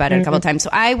seen you write about it a couple of times. So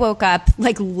I woke up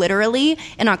like literally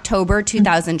in October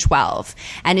 2012,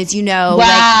 and as you know,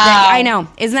 I know,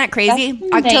 isn't that crazy?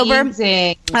 October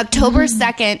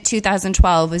 2nd,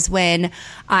 2012 was when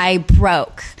I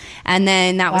broke. And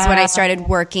then that was when I started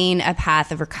working a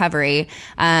path of recovery.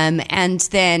 And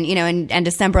then, and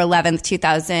December 11th,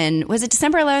 2000, was it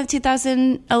December 11th,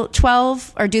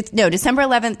 2012? December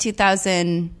 11th,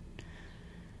 2000.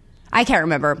 I can't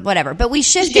remember, whatever. But we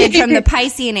shifted from the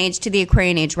Piscean age to the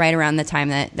Aquarian age right around the time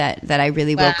that I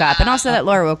really woke up, and also that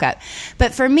Laura woke up.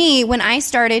 But for me, when I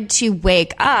started to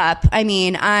wake up,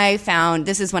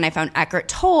 this is when I found Eckhart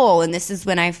Tolle, and this is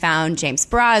when I found James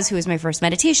Baraz, who was my first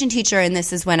meditation teacher, and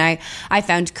this is when I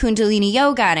found Kundalini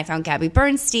Yoga, and I found Gabby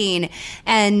Bernstein.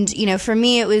 And, for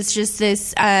me, it was just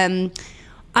this...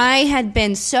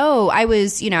 I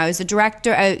was a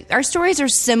director. Our stories are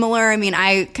similar. I mean,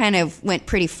 I kind of went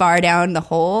pretty far down the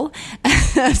hole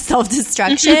of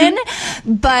self-destruction,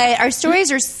 but our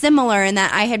stories are similar in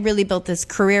that I had really built this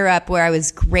career up where I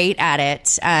was great at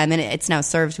it. And it's now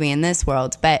served me in this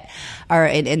world, or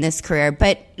in this career.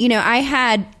 But, I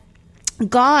had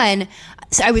gone...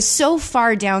 So I was so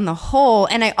far down the hole,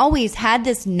 and I always had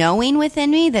this knowing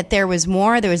within me that there was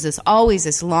more. There was always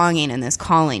this longing and this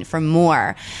calling for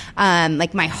more.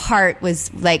 Like my heart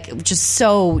was like just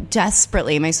so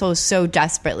desperately, my soul was so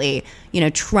desperately,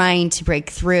 trying to break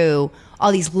through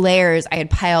all these layers I had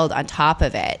piled on top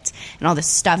of it and all the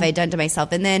stuff I had done to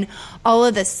myself. And then all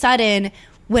of a sudden,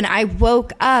 when I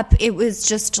woke up, it was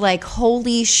just like,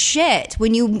 holy shit.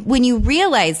 When you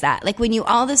realize that, like when you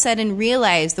all of a sudden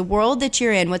realize the world that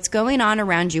you're in, what's going on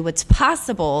around you, what's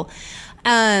possible,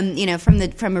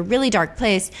 from a really dark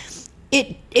place,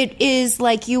 it is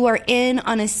like you are in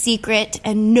on a secret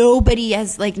and nobody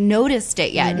has like noticed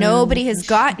it yet. Nobody has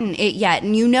gotten it yet.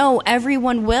 And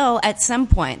everyone will at some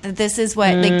point, that this is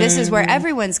what, like, this is where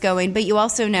everyone's going, but you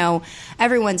also know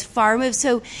everyone's far moved.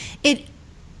 So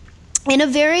in a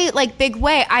very like big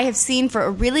way, I have seen for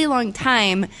a really long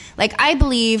time, like I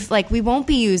believe like we won't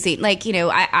be using, like,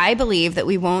 I believe that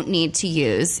we won't need to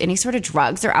use any sort of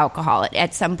drugs or alcohol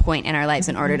at some point in our lives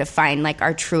in order to find like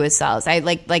our truest selves. I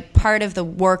like part of the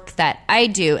work that I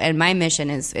do and my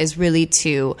mission is really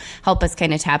to help us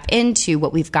kind of tap into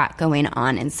what we've got going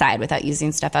on inside without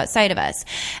using stuff outside of us.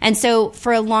 And so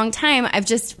for a long time, I've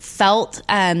just felt,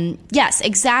 yes,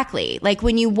 exactly. Like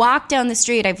when you walk down the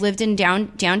street, I've lived in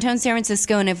downtown San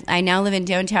Francisco, and I now live in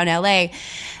downtown LA,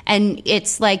 and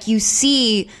it's like you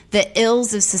see the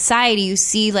ills of society. You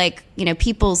see like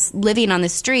people living on the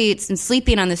streets and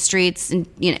sleeping on the streets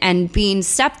and being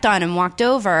stepped on and walked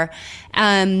over,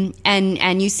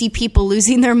 and you see people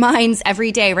losing their minds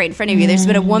every day right in front of you. There's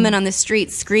been a woman on the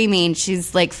street screaming.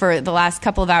 She's like for the last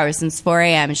couple of hours since 4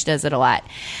 a.m. She does it a lot,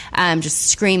 just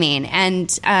screaming.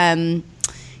 And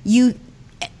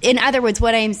in other words,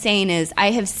 what I am saying is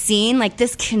I have seen like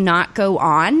this cannot go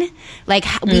on. Like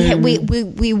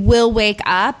we will wake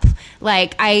up.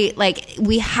 Like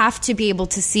we have to be able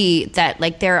to see that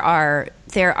like there are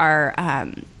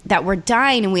that we're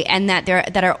dying and that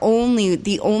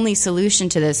the only solution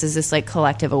to this is this like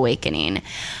collective awakening.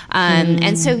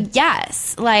 And so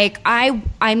yes, like I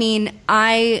knew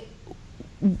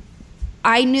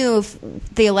if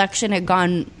the election had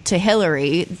gone to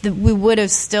Hillary, we would have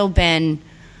still been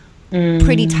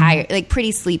pretty tired, like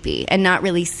pretty sleepy and not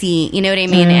really seeing, you know what I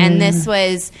mean? And this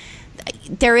was,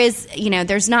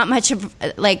 there's not much of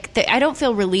like, I don't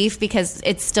feel relief because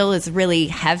it still is really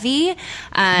heavy.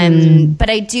 But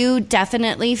I do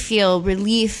definitely feel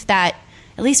relief that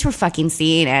at least we're fucking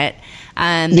seeing it.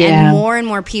 And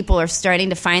more people are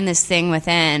starting to find this thing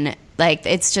within. Like,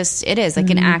 it is like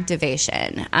an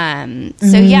activation.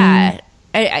 So yeah,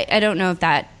 I don't know if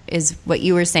that is what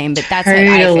you were saying, but that's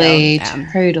totally, how I feel.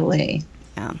 Totally.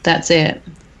 Yeah. That's it.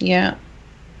 Yeah.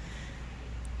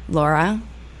 Laura?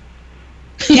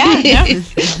 Yeah.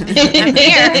 I'm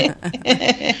here.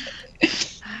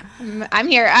 I'm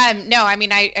here. No, I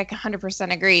mean, I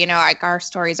 100% agree. Like our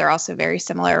stories are also very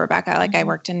similar, Rebecca. Like I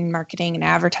worked in marketing and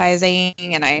advertising,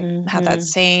 and I had that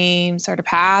same sort of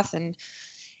path and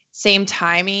same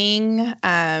timing,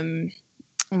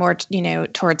 more,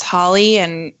 towards Holly.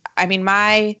 And I mean,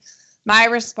 my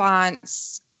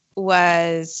response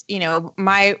was,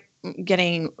 my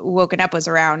getting woken up was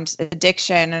around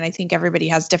addiction. And I think everybody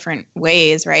has different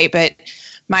ways, right? But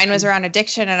mine was around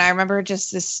addiction. And I remember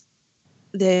just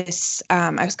this,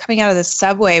 I was coming out of the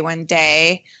subway one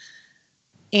day,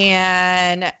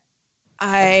 and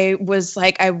I was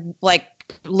like,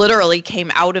 literally came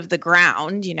out of the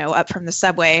ground, up from the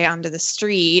subway onto the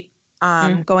street.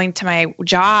 going to my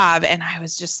job, and I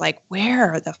was just like,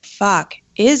 where the fuck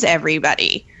is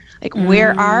everybody? Like,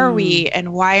 where are we,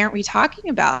 and why aren't we talking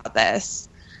about this?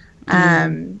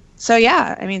 So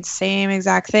yeah, I mean, same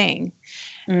exact thing.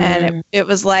 And it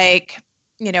was like,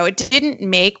 you know, it didn't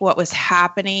make what was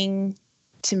happening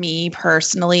to me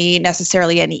personally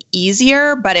necessarily any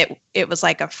easier, but it was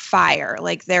like a fire.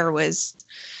 Like, there was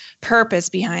purpose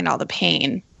behind all the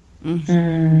pain.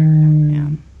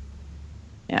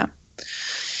 Yeah.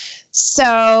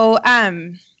 So,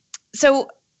 so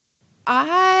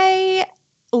I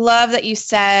love that you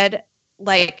said,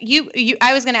 like, you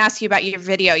I was going to ask you about your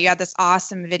video. You had this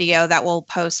awesome video that we'll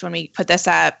post when we put this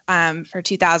up, for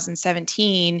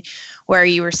 2017, where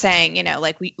you were saying, you know,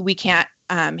 like, we can't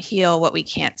heal what we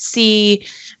can't see,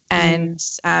 and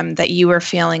that you were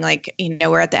feeling like, you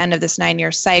know, we're at the end of this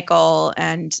 9-year cycle,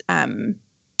 and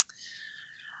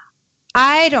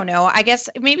I don't know. I guess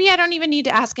maybe I don't even need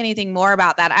to ask anything more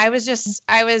about that. I was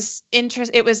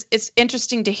interested. It's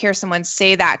interesting to hear someone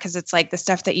say that, because it's like the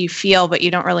stuff that you feel, but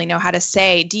you don't really know how to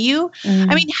say. Do you,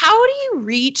 I mean, how do you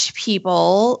reach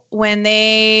people when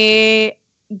they're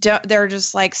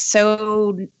just like,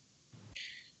 so,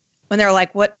 when they're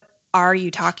like, what are you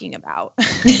talking about?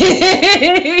 Personally,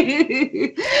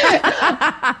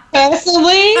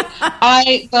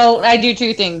 I do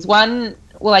two things. One,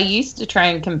 I used to try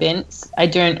and convince. I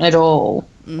don't at all.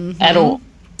 At all.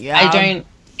 Yeah. I don't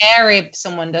care if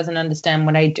someone doesn't understand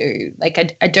what I do. Like,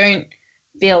 I don't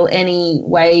feel any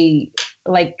way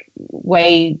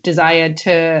desire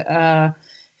to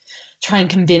try and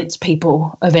convince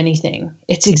people of anything.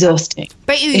 It's exhausting.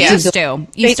 But you used to.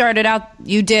 You started out,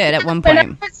 you did at one point.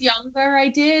 When I was younger, I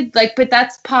did. Like, but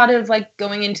that's part of, like,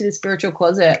 going into the spiritual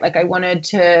closet. Like, I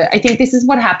think this is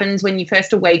what happens when you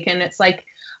first awaken. It's like,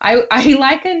 I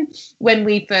liken when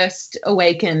we first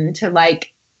awaken to,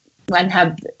 like, and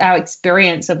have our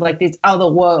experience of, like, this other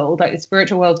world, like the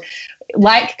spiritual world,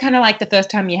 like, kind of like the first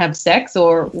time you have sex,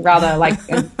 or rather like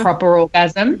a proper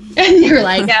orgasm, and you're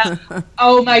like,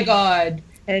 oh my God,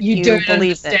 you don't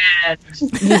understand.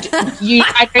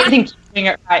 I don't think you're doing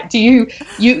it right. Do you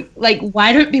like,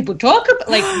 why don't people talk about,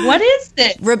 like, what is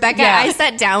this? Rebecca, I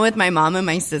sat down with my mom and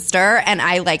my sister, and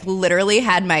I, like, literally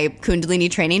had my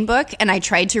Kundalini training book, and I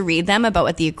tried to read them about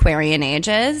what the Aquarian age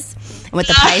is and what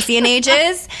the Piscean age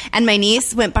is, and my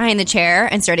niece went behind the chair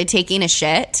and started taking a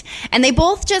shit, and they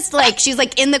both just, like, she's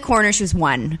like in the corner. She was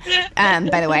 1,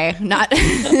 by the way, not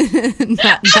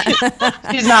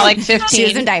she's not like 15. She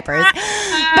was in diapers,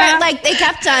 but, like, they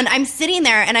kept on. I'm sitting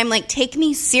there and I'm like, take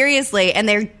me seriously, and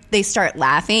they start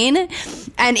laughing,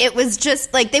 and it was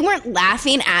just like, they weren't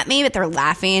laughing at me, but they're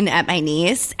laughing at my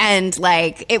niece, and,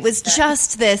 like, it was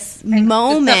just this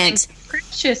moment.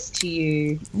 Precious to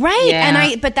you, right?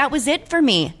 Yeah. But that was it for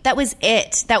me. That was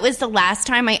it. That was the last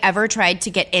time I ever tried to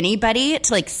get anybody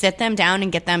to, like, sit them down and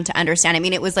get them to understand. I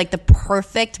mean, it was like the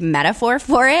perfect metaphor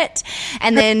for it.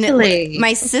 And then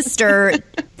my sister,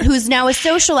 who's now a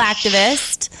social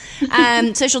activist,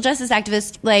 social justice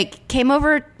activist, like, came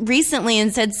over recently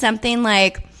and said something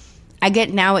like, I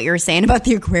get now what you were saying about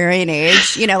the Aquarian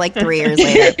age, you know, like 3 years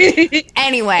later.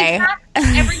 Anyway.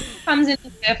 Everything comes in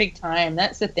the perfect time.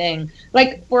 That's the thing.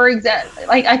 Like, for example,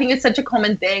 like, I think it's such a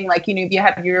common thing. Like, you know, if you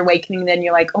have your awakening, then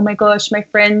you're like, oh my gosh, my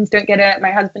friends don't get it.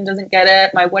 My husband doesn't get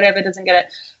it. My whatever doesn't get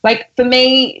it. Like, for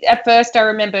me, at first, I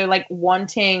remember, like,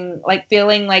 wanting, like,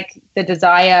 feeling like the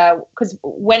desire, because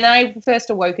when I first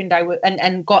awokened,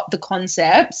 and got the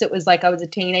concepts, it was like I was a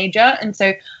teenager. And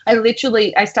so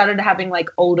I started having, like,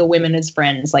 older women as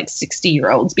friends, like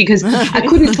 60-year-olds, because I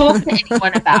couldn't talk to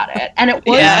anyone about it. And it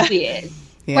was weird.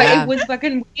 Yeah. But it was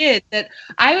fucking weird that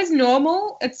I was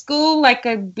normal at school. Like,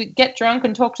 I would get drunk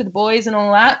and talk to the boys and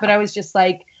all that. But I was just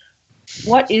like,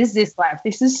 what is this life?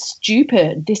 This is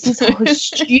stupid. This is so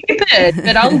stupid.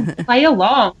 But I'll play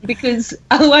along, because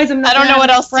otherwise I'm not. I don't know what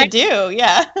else to do.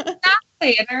 Yeah.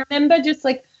 Exactly. And I remember just,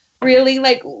 like, really,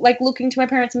 like looking to my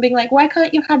parents and being like, why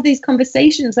can't you have these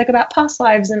conversations, like, about past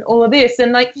lives and all of this?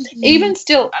 And, like, even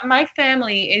still, my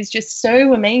family is just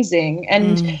so amazing,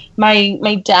 and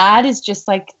my dad is just,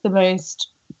 like, the most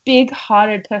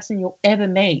big-hearted person you'll ever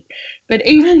meet. But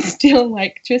even still,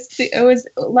 like, just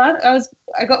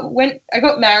I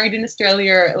got married in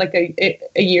Australia, like,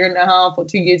 a year and a half or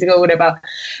 2 years ago, whatever,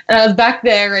 and I was back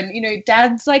there, and, you know,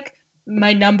 Dad's like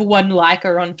my number one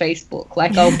liker on Facebook.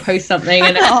 Like, I'll post something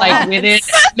and it's like within a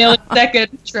millisecond,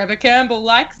 Trevor Campbell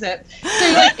likes it.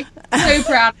 So, like, so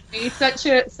proud of me. Such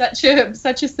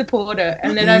a supporter.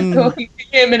 And then I'm talking to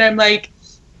him and I'm like,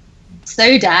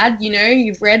 so Dad, you know,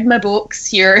 you've read my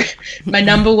books. You're my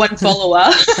number one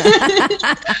follower.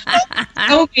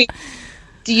 Tell me,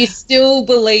 do you still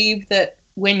believe that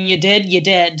when you're dead, you're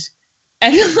dead.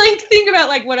 And like, think about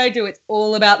like what I do. It's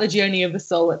all about the journey of the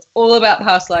soul. It's all about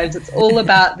past lives. It's all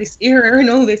about this era and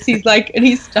all this. He's like, and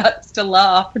he starts to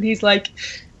laugh and he's like,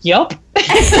 yup.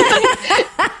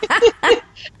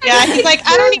 Yeah, he's like,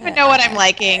 I don't even know what I'm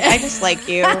liking. I just like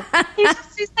you.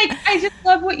 He's like, I just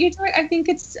love what you're doing.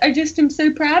 I just am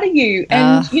so proud of you.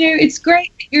 And, it's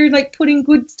great that you're like putting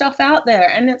good stuff out there.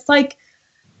 And it's like,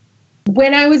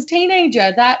 when I was a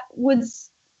teenager, that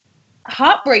was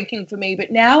heartbreaking for me.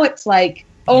 But now it's like,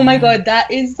 oh my God,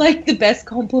 that is like the best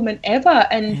compliment ever.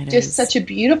 And just such a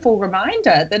beautiful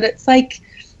reminder that it's like,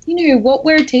 what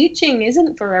we're teaching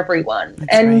isn't for everyone.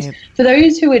 For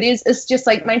those who it is, it's just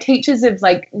like my teachers have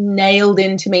like nailed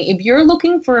into me. If you're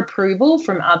looking for approval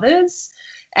from others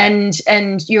and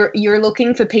you're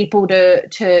looking for people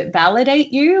to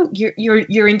validate you,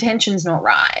 your intention's not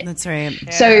right. That's right.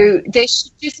 Yeah. So there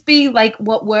should just be like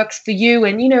what works for you.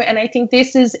 And, and I think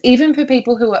this is even for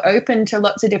people who are open to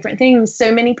lots of different things.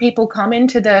 So many people come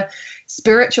into the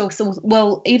spiritual,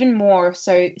 well, even more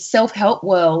so self-help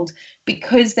world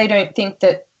because they don't think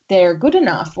that they're good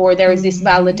enough or there is this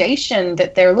validation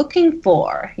that they're looking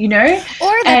for, or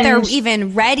that they're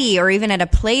even ready or even at a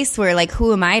place where like,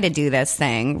 who am I to do this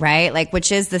thing, right? Like,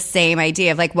 which is the same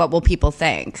idea of like, what will people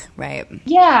think, right?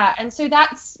 Yeah, and so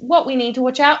that's what we need to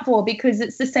watch out for because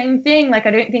it's the same thing. Like,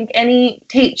 I don't think any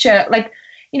teacher, like,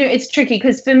 it's tricky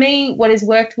because for me, what has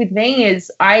worked with me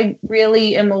is I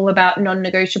really am all about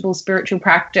non-negotiable spiritual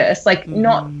practice, like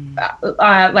not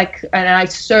like, and I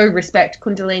so respect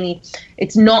Kundalini.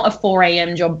 It's not a 4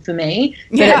 a.m. job for me,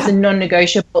 but it's a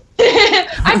non-negotiable.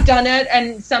 I've done it,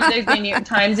 and there's been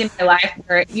times in my life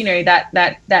where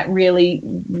that really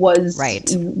was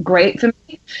great for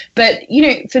me. But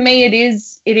for me, it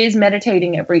is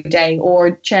meditating every day,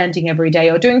 or chanting every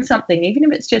day, or doing something, even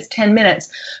if it's just 10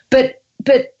 minutes. But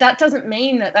that doesn't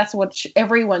mean that that's what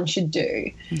everyone should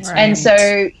do. Right. And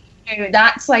so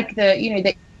that's like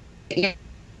the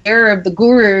era of the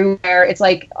guru, where it's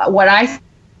like what I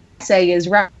say is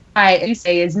right, you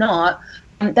say is not.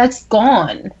 That's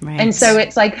gone. Right. And so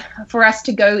it's like for us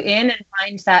to go in and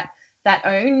find that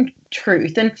own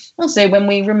truth. And also when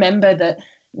we remember that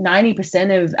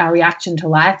 90% of our reaction to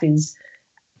life is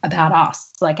about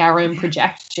us, like our own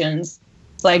projections.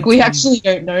 Like we actually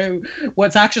don't know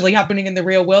what's actually happening in the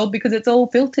real world because it's all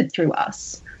filtered through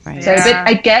us. Right. So, but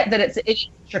I get that it's a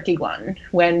tricky one.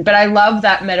 But I love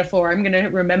that metaphor. I'm going to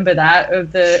remember that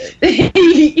of the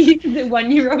the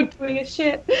 1-year-old doing a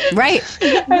shit. Right.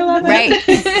 I love it.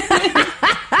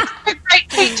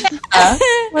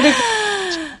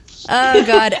 Oh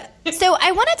God. So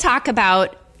I want to talk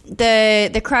about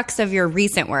the crux of your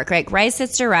recent work, right? Rise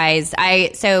Sister Rise.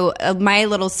 My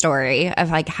little story of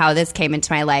like how this came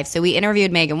into my life. So we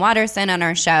interviewed Megan Watterson on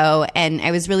our show, and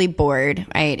I was really bored.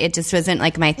 Right? It just wasn't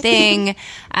like my thing.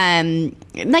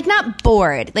 Like not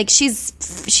bored. Like she's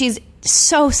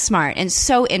so smart and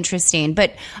so interesting,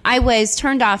 but I was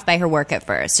turned off by her work at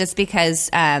first, just because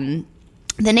the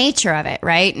nature of it,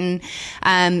 right?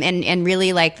 And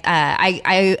really like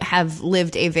I have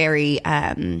lived a very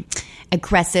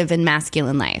aggressive and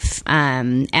masculine life.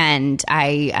 And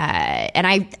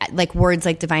I like words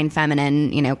like divine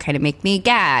feminine, kind of make me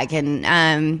gag.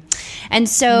 And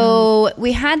so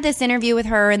we had this interview with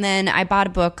her, and then I bought a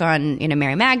book on,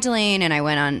 Mary Magdalene, and I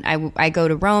went on, I go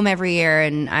to Rome every year,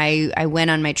 and I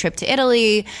went on my trip to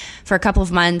Italy for a couple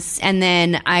of months. And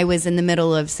then I was in the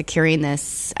middle of securing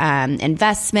this,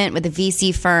 investment with a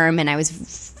VC firm. And I was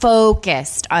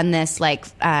focused on this, like,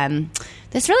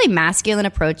 this really masculine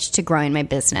approach to growing my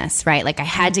business, right? Like I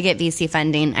had to get VC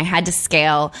funding. I had to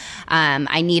scale.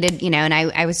 I needed, and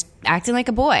I was acting like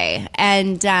a boy.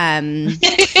 And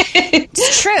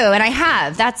it's true. And I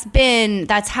have.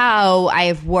 That's how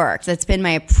I've worked. That's been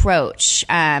my approach,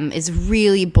 is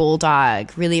really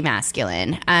bulldog, really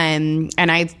masculine. And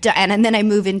then I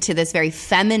move into this very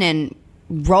feminine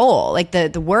role. Like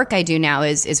the work I do now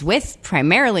is with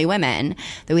primarily women.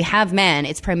 That we have men,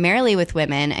 it's primarily with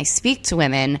women. I speak to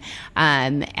women,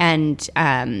 and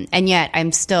yet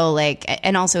I'm still like,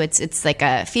 and also it's like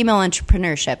a female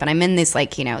entrepreneurship, and I'm in this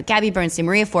like Gabby Bernstein,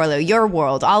 Maria Forleo, your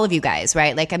world, all of you guys,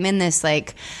 right? Like I'm in this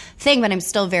like thing, but I'm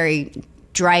still very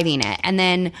driving it. And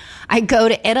then I go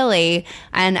to Italy,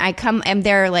 and I'm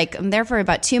there for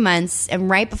about 2 months. And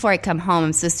right before I come home,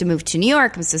 I'm supposed to move to New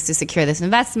York. I'm supposed to secure this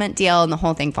investment deal, and the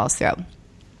whole thing falls through.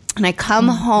 And I come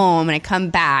home, and I come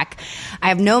back. I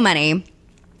have no money.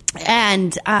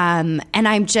 And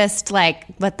I'm just like,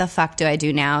 what the fuck do I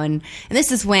do now? And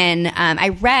this is when,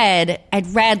 I'd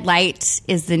read Light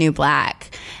is the New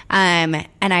Black. And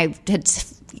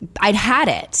I'd had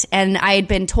it, and I had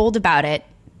been told about it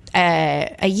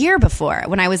a year before.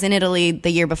 When I was in Italy the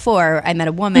year before, I met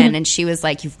a woman and she was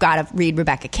like, you've got to read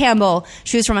Rebecca Campbell.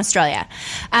 She was from Australia.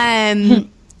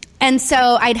 And so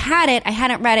I'd had it, I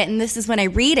hadn't read it, and this is when I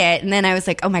read it, and then I was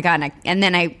like, oh my God, and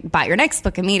then I bought your next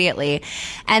book immediately.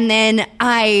 And then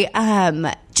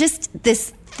I, just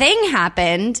this thing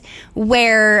happened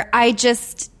where I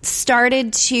just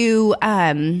started to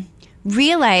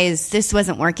realize this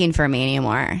wasn't working for me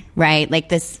anymore, right? Like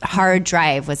this hard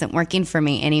drive wasn't working for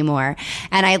me anymore.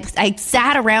 And I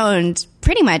sat around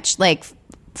pretty much like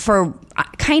for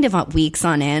kind of weeks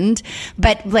on end,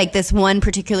 but like this one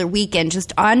particular weekend,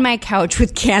 just on my couch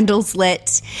with candles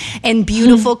lit and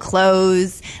beautiful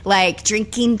clothes, like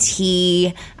drinking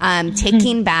tea,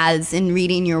 taking baths and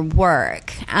reading your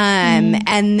work.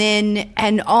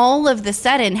 And all of the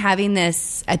sudden having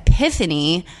this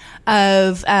epiphany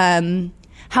of,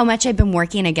 how much I've been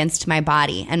working against my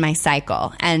body and my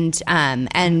cycle and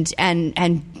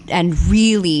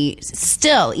really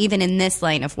still, even in this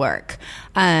line of work,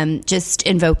 just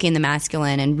invoking the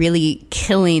masculine and really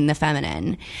killing the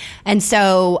feminine. And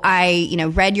so I,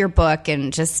 read your book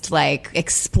and just like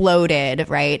exploded,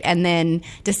 right? And then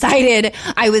decided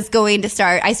I was going to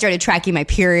I started tracking my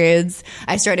periods.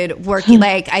 I started working,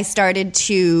 I started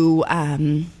to,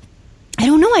 I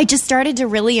don't know. I just started to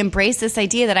really embrace this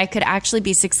idea that I could actually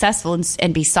be successful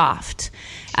and be soft,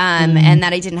 and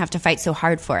that I didn't have to fight so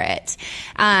hard for it.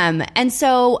 And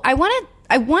so I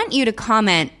want you to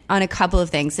comment on a couple of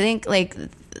things. I think like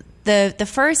the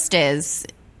first is,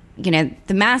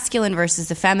 the masculine versus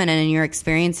the feminine and your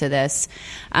experience of this.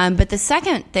 But the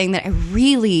second thing that I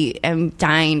really am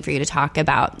dying for you to talk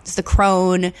about is the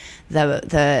crone,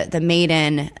 the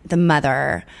maiden, the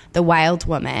mother, the wild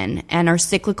woman, and our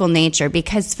cyclical nature.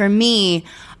 Because for me,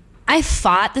 I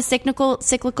fought the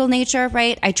cyclical nature,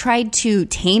 right? I tried to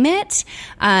tame it,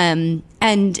 and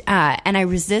I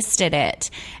resisted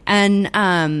it, and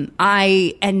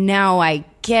now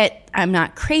I'm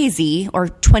not crazy or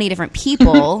 20 different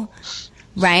people,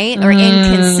 right? Or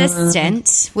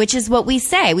inconsistent, which is what we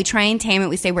say. We try and tame it.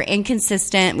 We say we're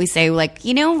inconsistent. We say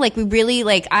we really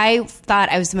I thought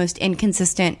I was the most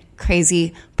inconsistent,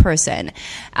 crazy person.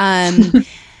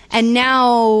 And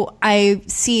now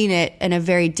I've seen it in a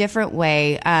very different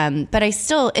way. But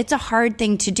it's a hard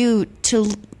thing to do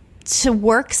to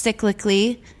work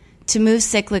cyclically, to move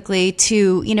cyclically,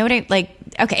 to,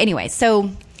 okay, anyway, so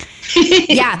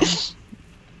yeah,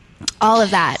 all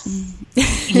of that.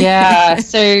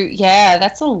 That's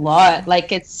a lot.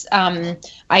 Like it's,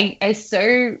 I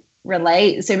so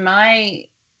relate. So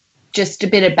just a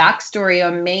bit of backstory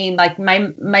on me, like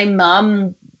my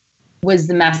mum was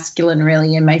the masculine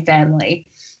really in my family,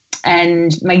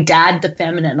 and my dad the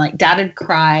feminine. Like dad would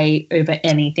cry over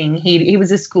anything. He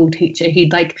was a school teacher.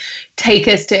 He'd like take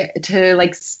us to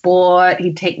like sport.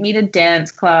 He'd take me to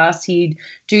dance class. He'd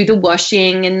do the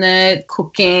washing and the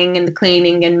cooking and the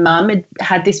cleaning, and mum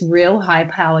had this real high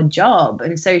powered job.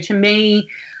 And so to me,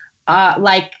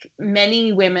 like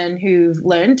many women who've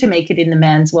learned to make it in the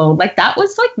man's world, like that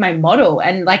was like my model.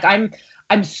 And like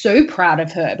I'm so proud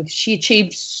of her because she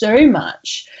achieved so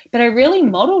much, but I really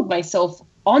modeled myself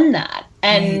on that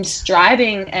and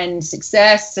striving and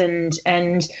success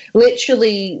and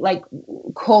literally like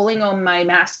calling on my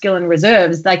masculine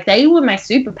reserves. Like they were my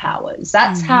superpowers.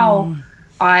 That's how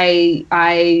I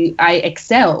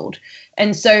excelled.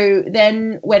 And so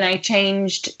then when I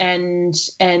changed and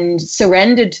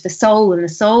surrendered to the soul, and the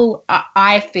soul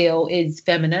I feel is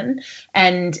feminine,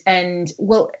 and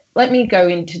well, let me go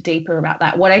into deeper about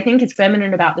that. What I think is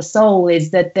feminine about the soul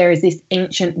is that there is this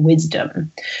ancient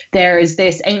wisdom. There is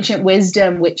this ancient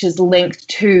wisdom which is linked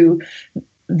to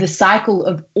the cycle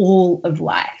of all of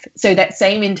life. So that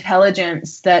same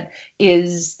intelligence that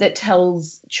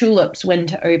tells tulips when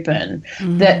to open,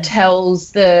 that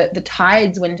tells the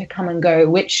tides when to come and go,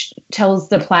 which tells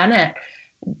the planet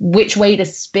which way to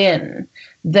spin,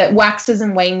 that waxes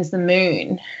and wanes the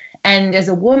moon. And as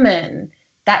a woman,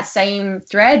 that same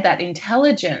thread, that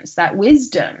intelligence, that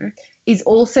wisdom is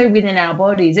also within our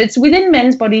bodies. It's within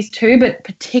men's bodies too, but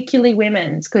particularly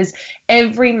women's, because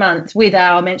every month with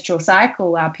our menstrual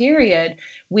cycle, our period,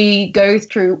 we go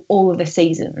through all of the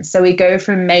seasons. So we go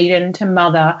from maiden to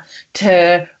mother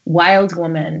to wild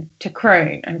woman to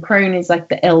crone, and crone is like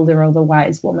the elder or the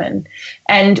wise woman.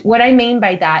 And what I mean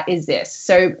by that is this.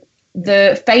 So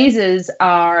the phases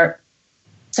are,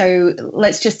 so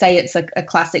let's just say it's a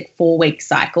classic 4-week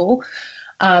cycle.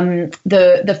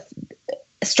 The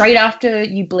straight after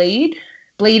you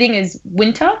bleeding is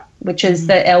winter, which is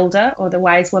the elder or the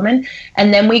wise woman,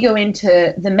 and then we go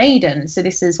into the maiden. So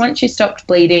this is once you stopped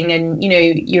bleeding, and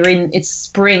you're in, it's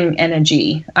spring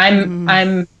energy.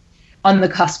 I'm on the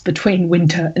cusp between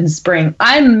winter and spring.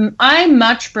 I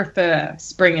much prefer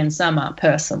spring and summer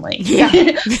personally. Yeah.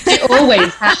 I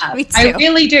always have. Me too. I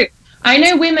really do. I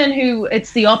know women who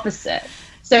it's the opposite.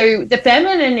 So the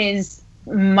feminine is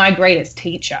my greatest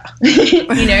teacher,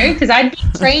 because I'd be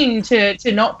trained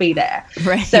to not be there.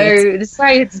 Right. So that's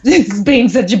why it's been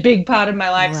such a big part of my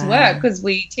life's work, because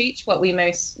we teach what we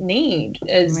most need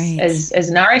as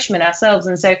nourishment ourselves.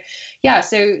 And so,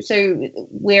 so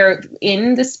we're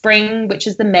in the spring, which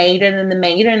is the maiden, and the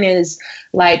maiden is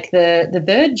like the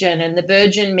virgin, and the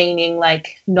virgin meaning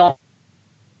like not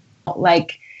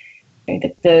like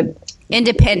the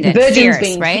independent, virgins fierce,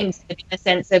 being right? kings in the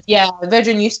sense of the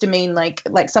virgin used to mean like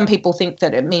some people think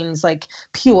that it means like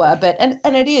pure, but and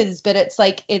it is, but it's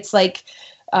like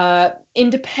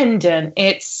independent.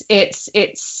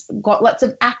 It's got lots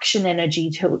of action energy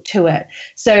to it.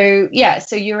 So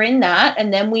so you're in that,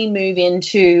 and then we move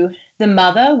into the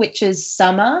mother, which is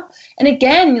summer. And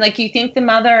again, like you think the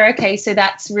mother, okay, so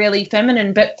that's really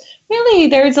feminine, but really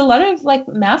there is a lot of like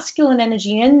masculine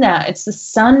energy in that. It's the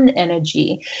sun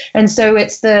energy. And so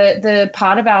it's the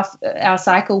part of our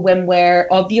cycle when we're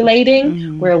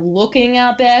ovulating, we're looking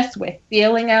our best, we're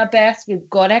feeling our best, we've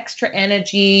got extra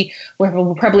energy,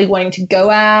 we're probably wanting to go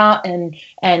out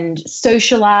and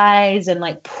socialize and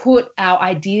like put our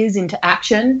ideas into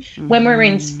action. When we're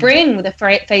in spring, with the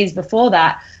phase before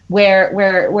that, where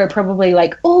we're probably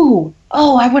like, oh,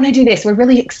 I want to do this. We're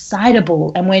really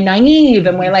excitable and we're naive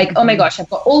and we're like, oh my gosh, I've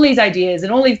got all these ideas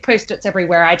and all these Post-its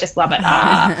everywhere. I just love it.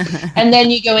 And then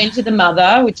you go into the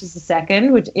mother, which is the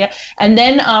second, and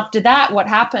then after that, what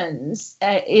happens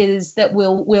is that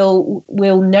we'll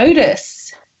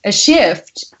notice a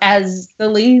shift as the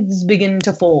leaves begin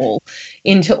to fall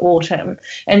into autumn.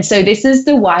 And so this is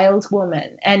the wild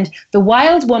woman, and the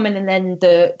wild woman and then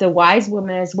the wise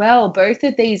woman as well. Both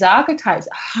of these archetypes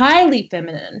are highly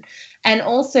feminine. And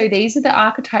also these are the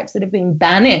archetypes that have been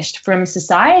banished from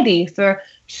society for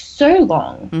so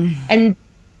long. And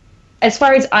as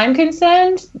far as I'm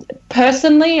concerned,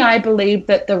 personally, I believe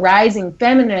that the rising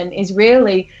feminine is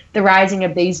really the rising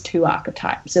of these two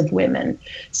archetypes of women.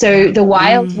 So the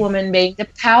wild woman being the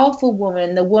powerful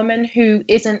woman, the woman who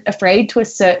isn't afraid to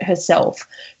assert herself,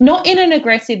 not in an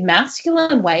aggressive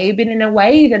masculine way, but in a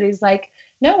way that is like,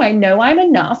 no, I know I'm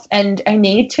enough and I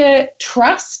need to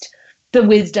trust the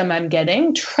wisdom I'm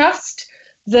getting, trust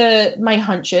my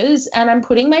hunches, and I'm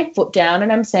putting my foot down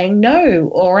and I'm saying no,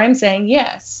 or I'm saying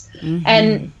yes.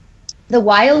 And the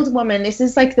wild woman, this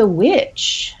is like the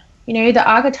witch, the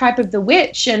archetype of the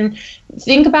witch. And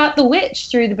think about the witch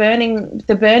through the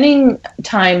burning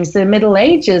times, the Middle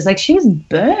Ages. Like she was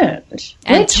burned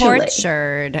and literally.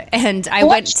 Tortured. And I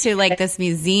went to like this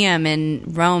museum in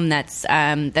Rome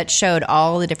that showed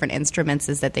all the different instruments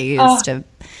that they used to.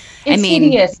 It's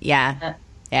hideous. Yeah.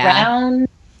 Brown.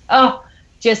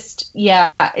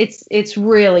 It's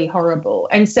really horrible.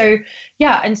 And so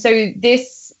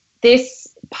this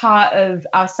part of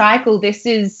our cycle, this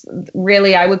is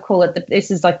really, I would call it this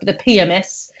is like the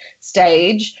PMS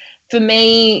stage. For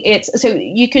me, so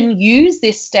you can use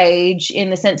this stage in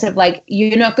the sense of like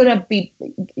you're not going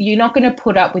to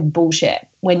put up with bullshit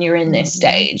when you're in this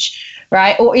stage,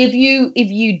 right? Or if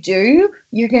you do,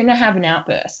 you're going to have an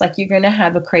outburst, like you're going to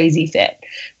have a crazy fit,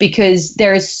 because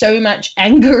there is so much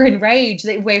anger and rage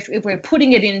that if we're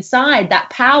putting it inside, that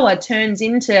power turns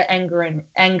into anger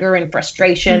and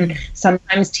frustration,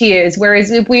 sometimes tears.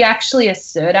 Whereas if we actually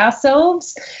assert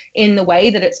ourselves in the way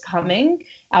that it's coming,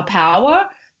 our power,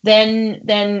 then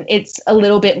it's a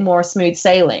little bit more smooth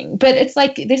sailing. But it's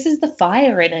like, this is the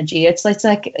fire energy. It's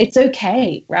like, it's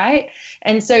okay, right?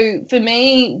 And so for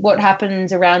me, what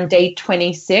happens around day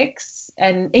 26,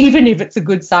 and even if it's a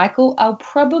good cycle, I'll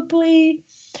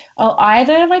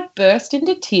either like burst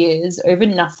into tears over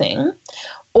nothing,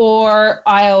 or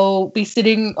I'll be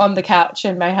sitting on the couch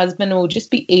and my husband will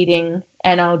just be eating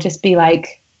and I'll just be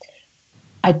like,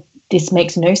 this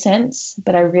makes no sense,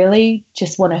 but I really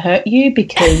just want to hurt you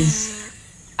because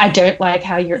I don't like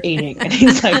how you're eating. And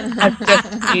he's like, I'm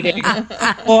just eating.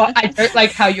 Or I don't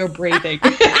like how you're breathing.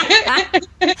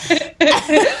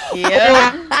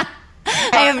 Yeah.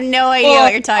 I have no idea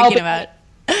what you're talking about.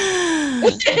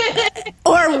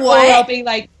 Or what? Or I'll be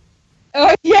like,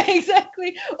 oh, yeah,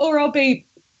 exactly. Or I'll be,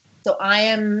 so I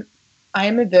am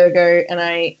a Virgo, and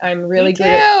I'm really good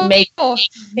at making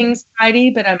things tidy,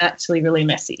 but I'm actually really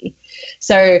messy.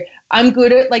 So I'm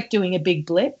good at like doing a big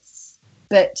blitz,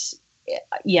 but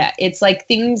yeah, it's like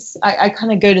things, I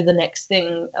kind of go to the next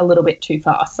thing a little bit too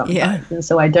fast sometimes. And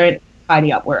so I don't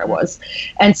tidy up where I was.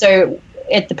 And so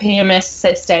at the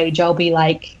PMS stage, I'll be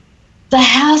like, the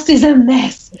house is a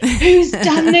mess. Who's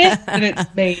done this? And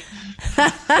it's me.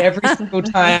 every single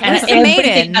time. And That's the everything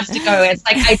maiden. has to go. It's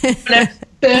like, I want to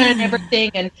burn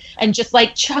everything and just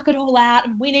like chuck it all out.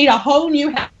 And we need a whole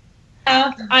new house.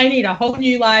 I need a whole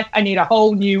new life. I need a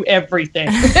whole new everything.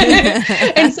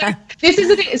 And so this is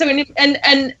the thing. So,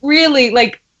 and really,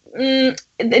 like,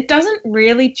 it doesn't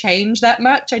really change that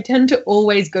much. I tend to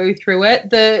always go through it.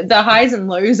 The highs and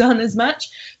lows aren't as much,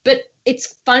 but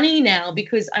it's funny now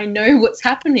because I know what's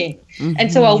happening.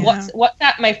 And so I'll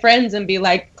WhatsApp my friends and be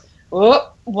like,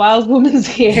 oh, wild woman's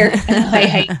here and I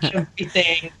hate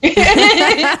everything.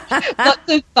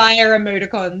 Lots of fire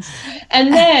emoticons.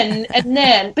 And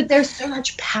then, but there's so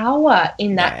much power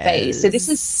in that phase. So this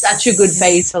is such a good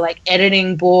phase for like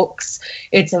editing books.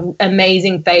 It's an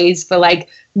amazing phase for like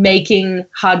making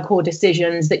hardcore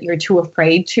decisions that you're too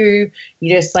afraid to. You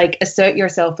just like assert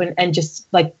yourself and just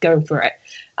like go for it.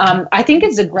 I think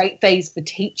it's a great phase for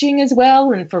teaching as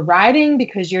well and for writing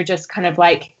because you're just kind of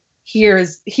like,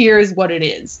 here's what it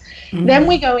is. Then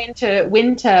we go into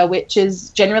winter, which is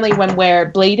generally when we're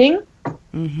bleeding.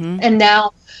 And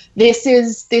now this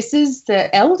is the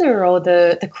elder or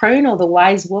the crone or the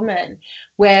wise woman,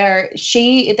 where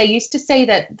they used to say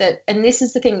that, and this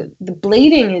is the thing, the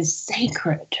bleeding is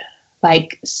sacred,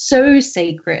 like so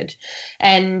sacred.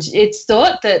 And it's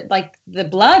thought that like the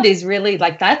blood is really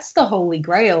like, that's the holy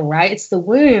grail, right? It's the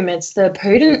womb. It's the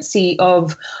potency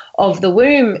of the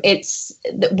womb. It's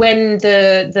when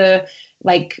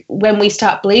when we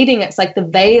start bleeding, it's like the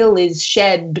veil is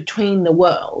shed between the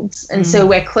worlds. And so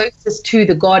we're closest to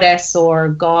the goddess or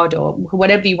god or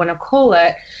whatever you want to call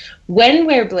it. When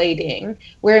we're bleeding,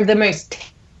 we're the most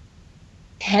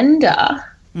tender.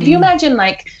 If you imagine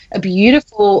like a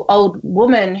beautiful old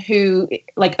woman who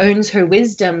like owns her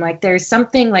wisdom, like there's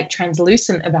something like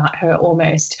translucent about her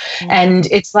almost. And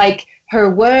it's like her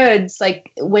words,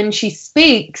 like when she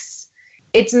speaks,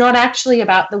 it's not actually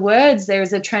about the words.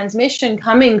 There's a transmission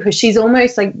coming because she's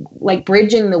almost like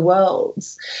bridging the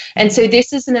worlds. And so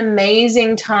this is an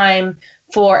amazing time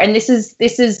and this is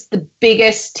the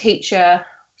biggest teacher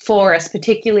for us,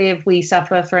 particularly if we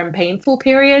suffer from painful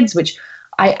periods, which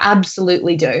I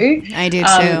absolutely do. I do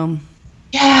too.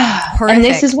 Yeah. Horrific. And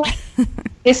this is what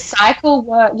this cycle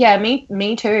work. Yeah,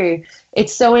 me too.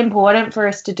 It's so important for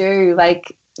us to do,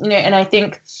 like, you know, and I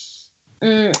think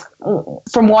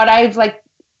from what I've like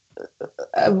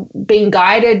been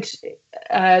guided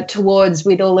towards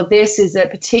with all of this is that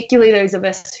particularly those of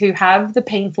us who have the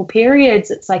painful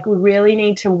periods, it's like we really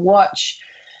need to watch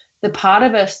the part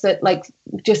of us that like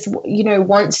just, you know,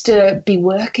 wants to be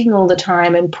working all the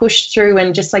time and push through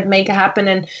and just like make it happen.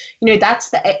 And, you know,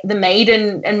 that's the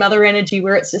maiden and mother energy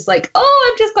where it's just like,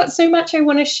 oh, I've just got so much I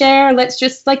want to share. Let's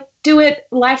just like do it.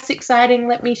 Life's exciting.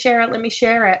 Let me share it. Let me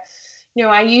share it. You know,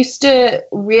 I used to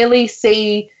really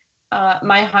see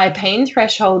my high pain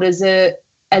threshold as a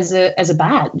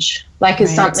badge, like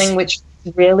as something which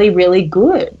is really, really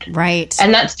good. Right.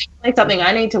 And that's definitely something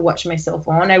I need to watch myself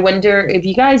on. I wonder if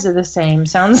you guys are the same.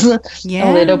 Sounds a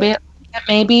little bit like that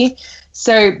maybe.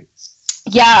 So,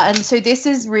 yeah, and so this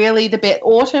is really the bit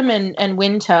autumn and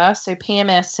winter, so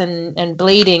PMS and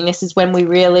bleeding. This is when we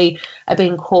really are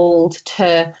being called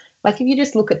to, like if you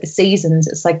just look at the seasons,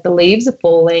 it's like the leaves are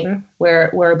falling.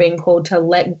 We're being called to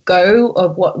let go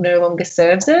of what no longer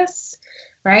serves us,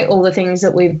 right? All the things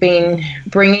that we've been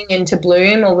bringing into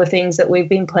bloom, all the things that we've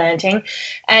been planting,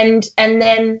 and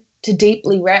then to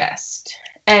deeply rest.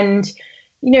 And,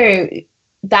 you know,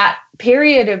 that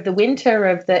period of the winter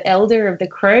of the elder, of the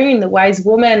crone, the wise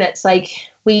woman, it's like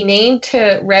we need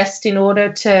to rest in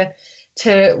order to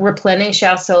replenish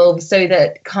ourselves so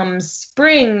that comes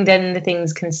spring, then the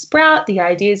things can sprout, the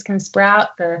ideas can sprout,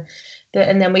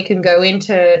 and then we can go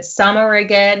into summer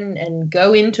again and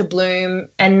go into bloom,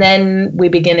 and then we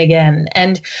begin again.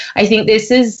 And I think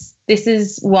this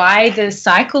is why the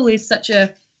cycle is such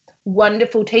a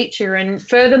wonderful teacher. And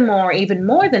furthermore, even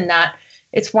more than that,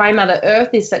 it's why Mother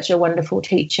Earth is such a wonderful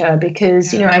teacher,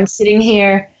 because, you know, I'm sitting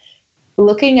here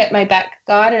looking at my back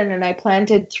garden and I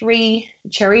planted 3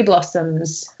 cherry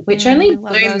blossoms, which only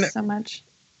bloom so much.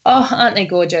 Oh, aren't they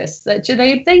gorgeous?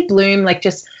 They bloom like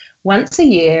just once a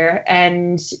year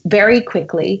and very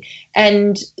quickly.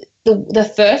 And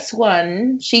the first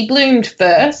one, she bloomed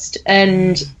first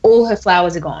and all her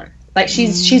flowers are gone. Like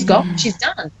she's gone. She's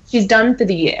done. She's done for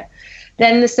the year.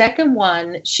 Then the second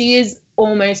one, she is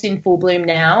almost in full bloom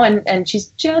now, and she's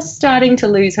just starting to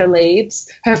lose her leaves,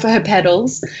 her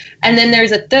petals. And then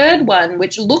there's a third one,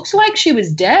 which looks like she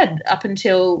was dead up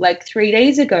until like 3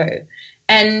 days ago.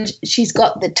 And she's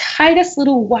got the tightest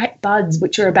little white buds,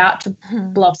 which are about to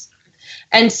blossom.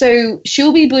 And so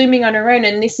she'll be blooming on her own.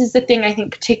 And this is the thing, I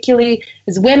think, particularly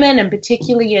as women and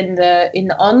particularly in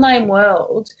the online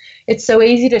world, it's so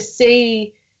easy to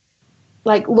see,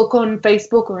 like, look on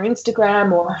Facebook or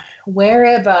Instagram or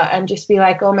wherever and just be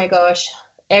like, oh my gosh,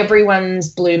 everyone's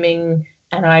blooming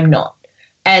and I'm not.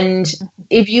 And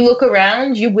if you look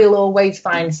around, you will always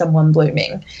find someone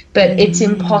blooming, but it's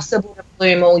impossible to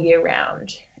bloom all year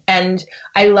round. And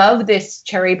I love this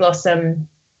cherry blossom,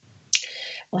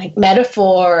 like,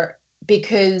 metaphor,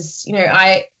 because, you know,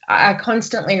 I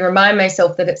constantly remind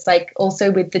myself that it's like also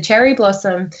with the cherry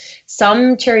blossom,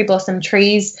 some cherry blossom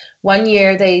trees, one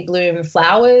year they bloom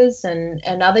flowers and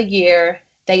another year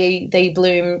they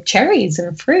bloom cherries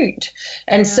and fruit.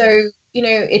 And so, you know,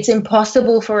 it's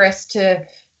impossible for us to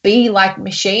be like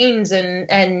machines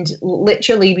and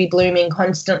literally be blooming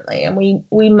constantly. And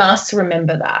we must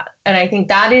remember that. And I think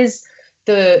that is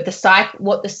the cycle,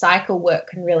 what the cycle work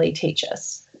can really teach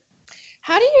us.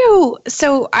 How do you,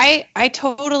 so I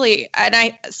totally, and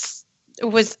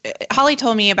Holly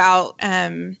told me about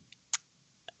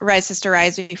Rise Sister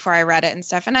Rise before I read it and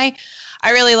stuff. And I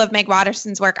really love Meg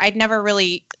Watterson's work. I'd never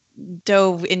really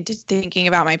dove into thinking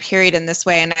about my period in this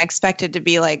way, and I expected to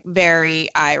be like very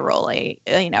eye-rolly,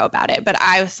 you know, about it. But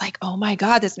I was like, oh my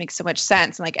God, this makes so much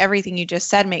sense. And like everything you just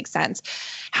said makes sense.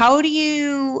 How do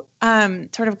you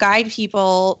sort of guide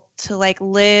people to like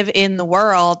live in the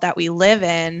world that we live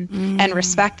in and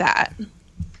respect that?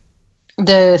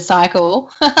 The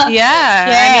cycle.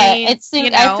 Yeah. I mean, it's, you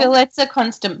know, I feel it's a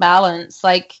constant balance.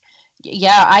 Like,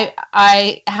 yeah,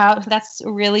 I have, that's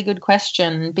a really good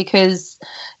question, because,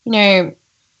 you know,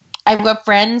 I've got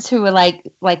friends who are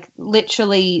like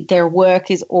literally their work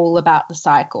is all about the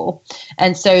cycle.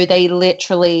 And so they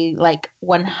literally like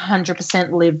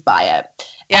 100% live by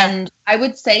it. Yeah. And I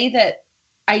would say that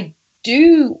I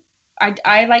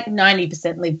like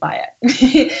 90% live by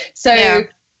it. So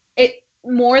it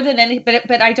more than any,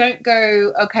 but I don't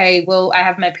go, okay, well, I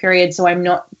have my period, so I'm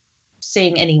not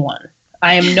seeing anyone.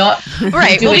 I am not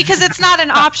right. Well, because it's not an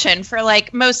option for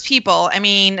like most people. I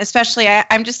mean, especially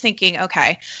I'm just thinking,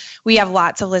 okay, we have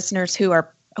lots of listeners who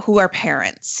are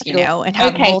parents, you know, and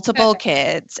have multiple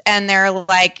kids, and they're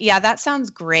like, yeah, that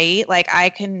sounds great. Like I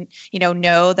can, you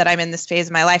know that I'm in this phase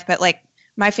of my life, but like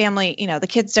my family, you know, the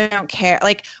kids don't care.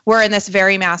 Like we're in this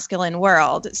very masculine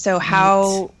world. So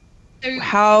how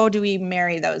do we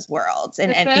marry those worlds?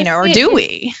 And you know, or do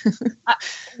we?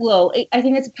 Well, I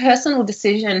think it's a personal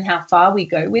decision how far we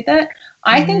go with it.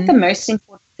 I think the most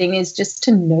important thing is just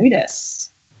to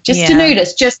notice. To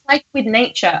notice, just like with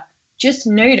nature, just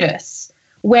notice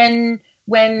when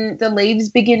the leaves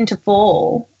begin to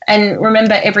fall. And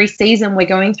remember, every season we're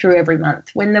going through every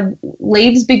month. When the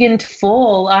leaves begin to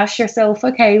fall, ask yourself,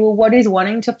 okay, well, what is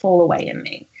wanting to fall away in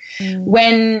me?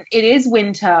 When it is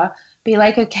winter, be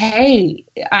like, okay,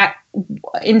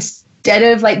 instead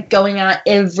of like going out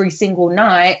every single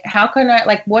night, how can I,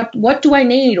 like, what do I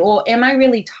need? Or am I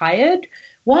really tired?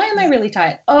 Why am I really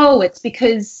tired? Oh, it's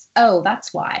because,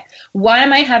 that's why. Why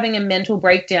am I having a mental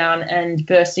breakdown and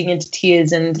bursting into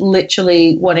tears and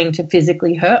literally wanting to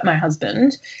physically hurt my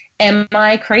husband? Am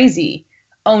I crazy?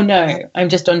 Oh no, I'm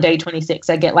just on day 26.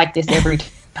 I get like this every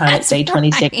time it's day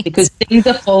 26 because things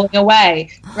are falling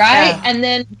away, right?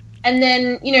 Yeah. And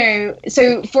then, you know,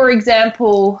 so for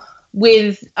example,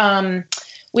 with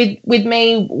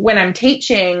me when I'm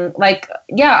teaching, like,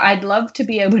 yeah, I'd love to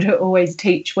be able to always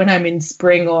teach when I'm in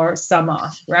spring or summer,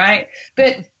 right?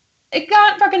 But it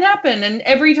can't fucking happen. And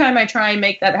every time I try and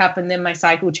make that happen, then my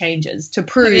cycle changes to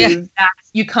prove that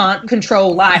you can't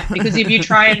control life, because if you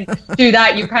try and do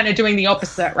that, you're kind of doing the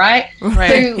opposite, right?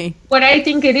 So what I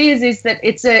think it is that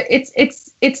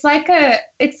it's like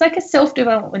a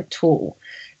self-development tool.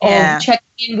 Of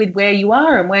checking in with where you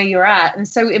are and where you're at. And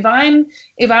so if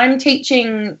I'm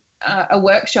teaching a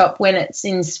workshop when it's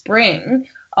in spring,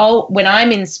 when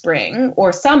I'm in spring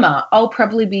or summer, I'll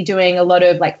probably be doing a lot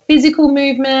of like physical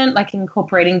movement, like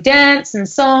incorporating dance and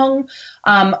song.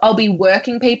 I'll be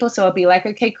working people, so I'll be like,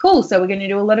 okay, cool. So we're going to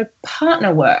do a lot of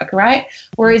partner work, right?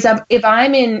 Whereas if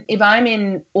I'm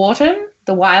in autumn,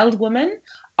 the wild woman,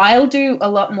 I'll do a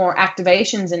lot more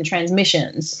activations and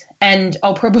transmissions, and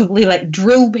I'll probably like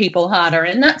drill people harder,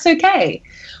 and that's okay.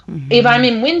 If I'm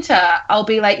in winter, I'll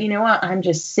be like, you know what, I'm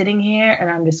just sitting here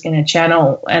and I'm just going to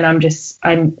channel, and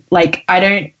I'm like,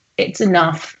 it's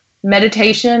enough.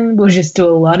 Meditation will just do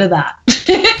a lot of that,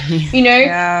 you know?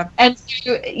 Yeah. And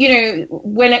so, you know,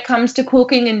 when it comes to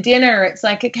cooking and dinner, it's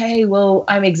like, okay, well,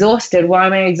 I'm exhausted. Why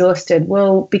am I exhausted?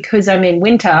 Well, because I'm in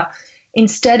winter.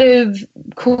 instead of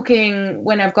cooking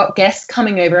when I've got guests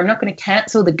coming over, I'm not going to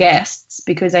cancel the guests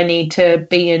because I need to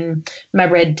be in my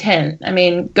red tent. I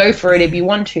mean, go for it if you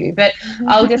want to, but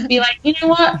I'll just be like, you know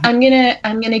what? I'm gonna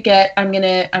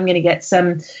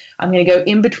go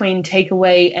in between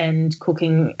takeaway and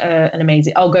cooking an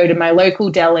amazing. I'll go to my local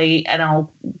deli and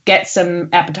I'll get some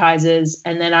appetizers,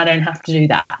 and then I don't have to do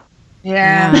that.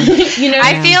 Yeah. You know,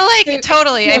 I feel like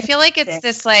totally. Yeah. I feel like it's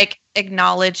this like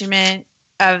acknowledgement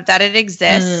of that it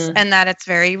exists and that it's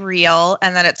very real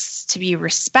and that it's to be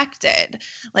respected.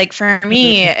 Like for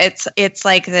me, it's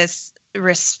like this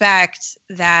respect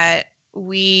that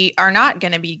we are not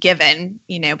going to be given,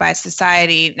 you know, by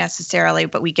society necessarily,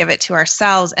 but we give it to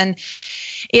ourselves. And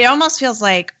it almost feels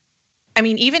like, I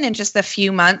mean, even in just the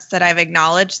few months that I've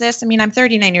acknowledged this, I mean, I'm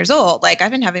 39 years old. Like I've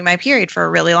been having my period for a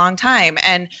really long time.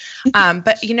 And,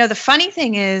 but you know, the funny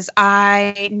thing is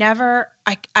I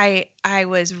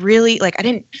was really like, I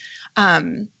didn't,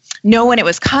 know when it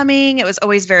was coming. It was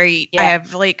always I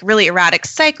have like really erratic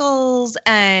cycles,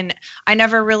 and I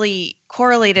never really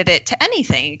correlated it to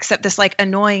anything except this like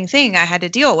annoying thing I had to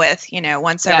deal with, you know,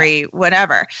 once every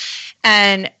whatever.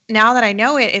 And now that I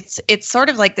know it, it's sort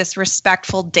of like this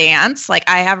respectful dance. Like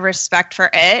I have respect for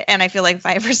it, and I feel like if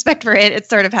I have respect for it, it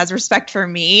sort of has respect for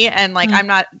me. And like I'm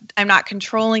not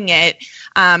controlling it,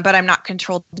 but I'm not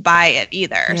controlled by it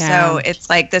either. Yeah. So it's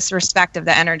like this respect of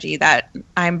the energy that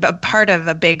I'm a part of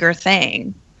a bigger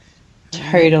thing.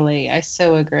 Totally. I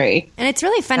so agree. And it's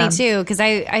really funny too, because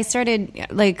I started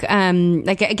like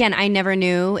again, I never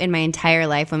knew in my entire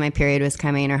life when my period was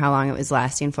coming or how long it was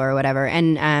lasting for or whatever.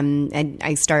 And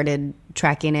I started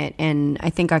tracking it in, I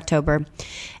think, October.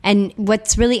 And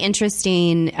what's really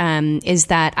interesting is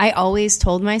that I always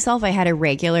told myself I had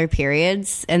irregular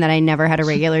periods and that I never had a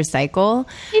regular cycle.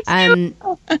 I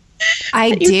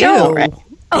do. Don't, right?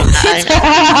 Oh, it's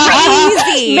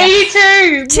crazy. Me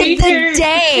too. To the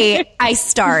day I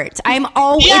start. I'm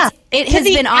always, it has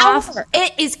been off.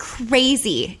 It is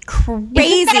crazy.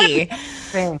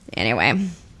 Anyway.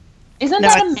 Isn't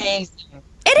that amazing?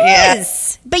 It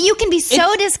is. But you can be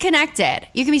so disconnected.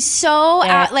 You can be so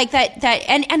like that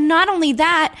and not only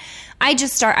that,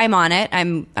 I'm on it.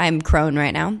 I'm crone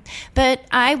right now. But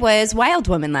I was Wild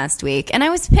Woman last week and I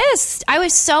was pissed. I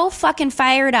was so fucking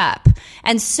fired up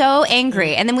and so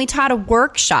angry. And then we taught a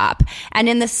workshop, and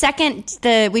in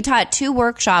we taught 2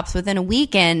 workshops within a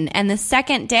weekend, and the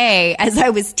second day as I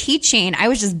was teaching, I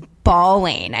was just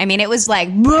bawling. I mean, it was like,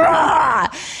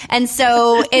 bruh! And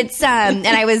so it's, and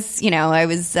I was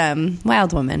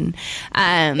Wild Woman.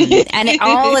 And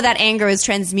all of that anger was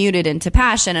transmuted into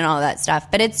passion and all of that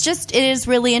stuff. But it is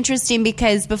really interesting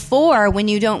because before, when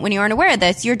you aren't aware of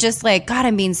this, you're just like, God,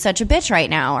 I'm being such a bitch right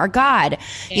now. Or God,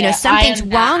 something's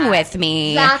wrong with me.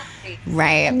 Exactly.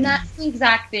 Right. And that's the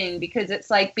exact thing, because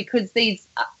it's like, because these,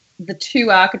 the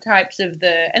 2 archetypes of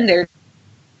and there's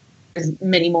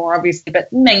many more obviously,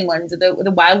 but main ones are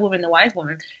the wild woman, the wise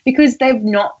woman, because they've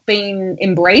not been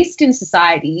embraced in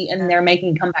society and they're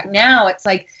making a comeback now. It's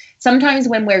like sometimes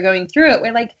when we're going through it,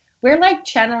 we're like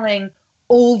channeling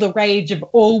all the rage of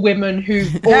all women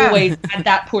who've always had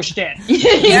that pushed in.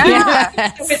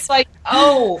 Yes. So it's like,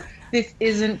 oh, this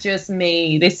isn't just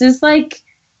me. This is like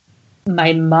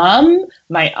my mom,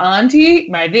 my auntie,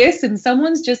 my this, and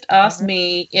someone's just asked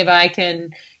me if I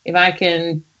can,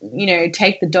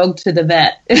 take the dog to the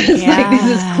vet. It's like, this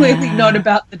is clearly not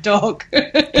about the dog.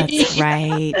 That's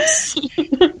right.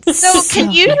 So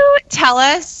can you tell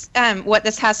us what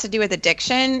this has to do with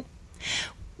addiction?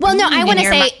 Well, no, I want to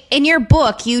say in your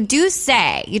book, you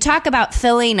talk about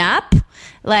filling up,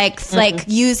 like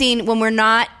using when we're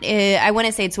not, I want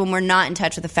to say it's when we're not in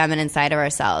touch with the feminine side of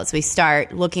ourselves. We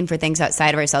start looking for things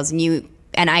outside of ourselves,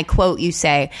 and I quote, you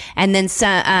say, and then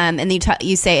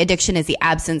you say addiction is the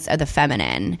absence of the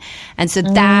feminine. And so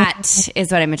that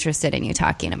is what I'm interested in you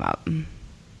talking about.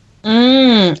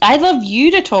 I'd love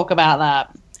you to talk about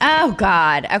that. Oh,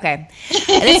 God. Okay.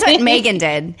 That's what Megan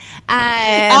did.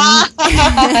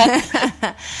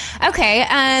 Okay.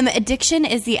 Addiction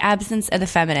is the absence of the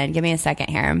feminine. Give me a second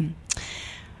here.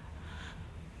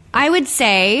 I would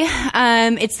say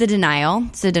it's the denial.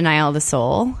 It's the denial of the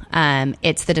soul.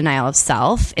 It's the denial of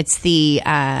self. It's the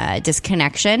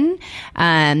disconnection,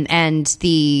 and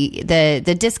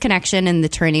the disconnection and the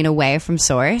turning away from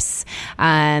source,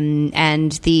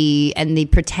 and the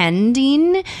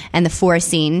pretending and the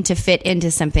forcing to fit into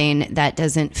something that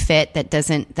doesn't fit,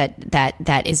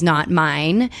 that is not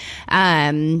mine.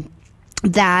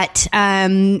 That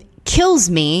kills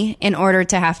me in order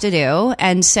to have to do.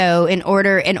 And so in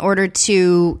order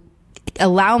to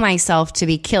allow myself to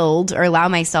be killed or allow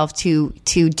myself to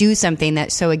do something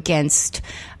that's so against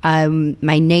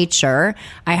my nature.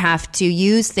 I have to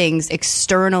use things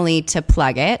externally to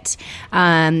plug it.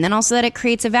 And also that it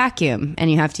creates a vacuum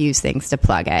and you have to use things to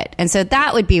plug it. And so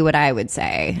that would be what I would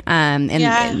say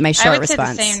in my short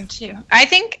response. Say the same too. I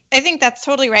think that's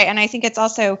totally right. And I think it's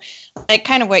also like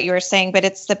kind of what you were saying, but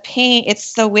it's the pain.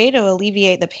 It's the way to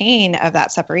alleviate the pain of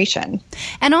that separation.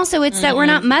 And also it's that we're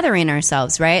not mothering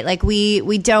ourselves, right? Like we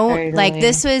don't Totally. like,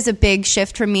 this was a big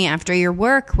shift for me after your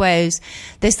work, was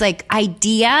this like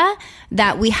idea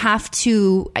that we have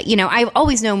to, I've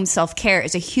always known self-care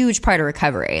is a huge part of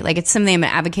recovery. Like it's something I've been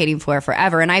advocating for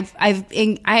forever. And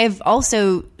I've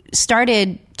also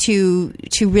started to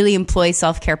really employ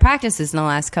self-care practices in the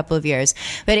last couple of years.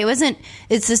 But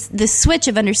it's the switch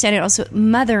of understanding also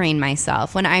mothering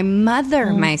myself. When I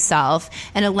mother myself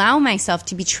and allow myself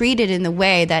to be treated in the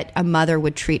way that a mother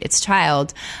would treat its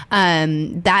child,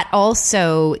 that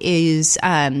also is,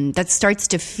 that starts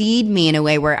to feed me in a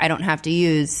way where I don't have to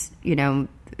use,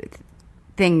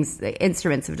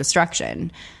 instruments of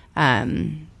destruction.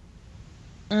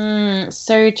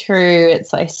 So true.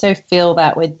 It's I so feel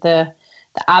that with the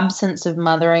absence of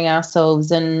mothering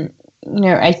ourselves, and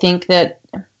I think that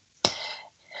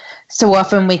so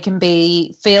often we can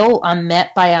feel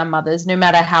unmet by our mothers, no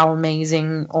matter how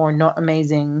amazing or not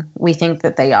amazing we think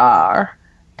that they are.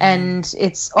 And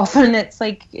it's often they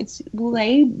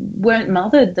weren't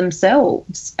mothered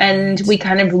themselves, and we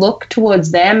kind of look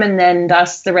towards them and then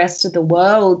thus the rest of the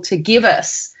world to give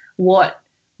us what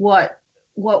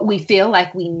we feel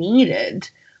like we needed,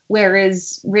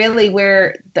 whereas really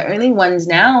we're the only ones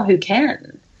now who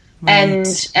can.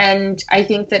 Right. And I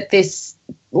think that this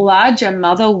larger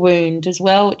mother wound as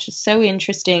well, which is so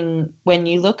interesting when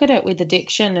you look at it with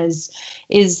addiction, is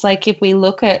like if we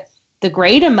look at the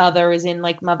greater mother as in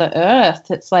like Mother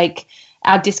Earth, it's like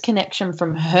our disconnection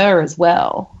from her as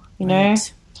well,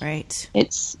 Right.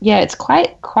 It's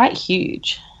quite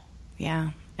huge.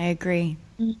 Yeah, I agree.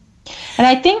 And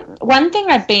I think one thing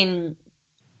I've been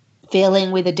feeling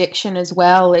with addiction as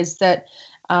well is that,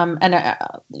 I'm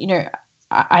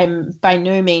by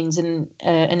no means an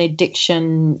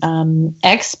addiction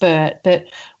expert, but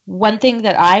one thing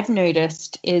that I've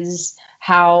noticed is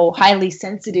how highly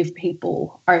sensitive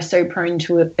people are so prone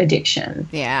to addiction.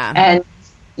 Yeah. And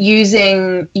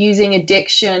using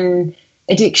addictions,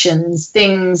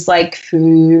 things like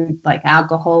food, like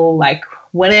alcohol, like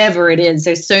whatever it is,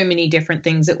 there's so many different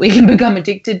things that we can become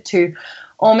addicted to,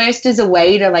 almost as a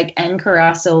way to like anchor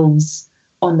ourselves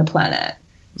on the planet.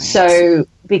 Right. So,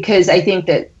 because I think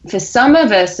that for some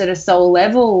of us at a soul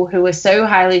level who are so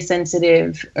highly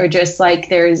sensitive, or just like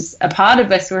there's a part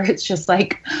of us where it's just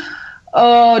like,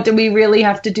 oh, do we really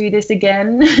have to do this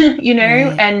again?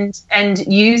 Right. And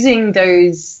using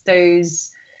those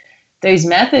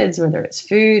methods, whether it's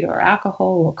food or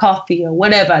alcohol or coffee or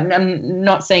whatever. And I'm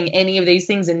not saying any of these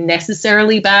things are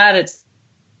necessarily bad. It's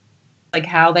like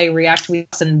how they react with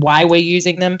us and why we're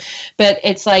using them. But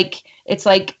it's like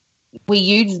we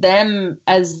use them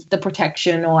as the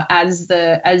protection or as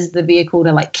the vehicle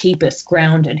to like keep us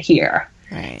grounded here.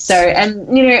 Right. So,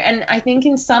 and I think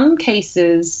in some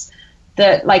cases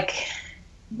that like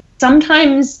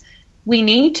sometimes we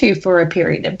need to for a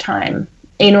period of time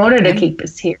in order to keep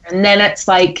us here. And then it's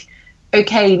like,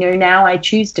 okay, now I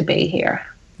choose to be here.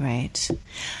 Right.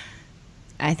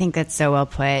 I think that's so well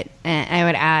put. And I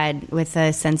would add with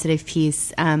the sensitive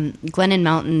piece, Glennon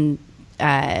Melton,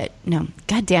 no,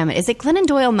 God damn it. Is it Glennon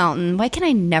Doyle Melton? Why can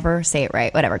I never say it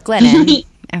right? Whatever. Glennon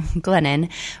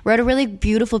wrote a really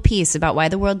beautiful piece about why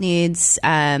the world needs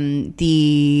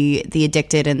the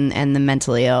addicted and the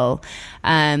mentally ill.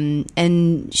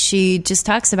 And she just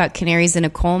talks about canaries in a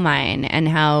coal mine and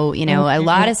how, a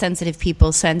lot of sensitive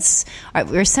people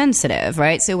we're sensitive,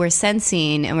 right? So we're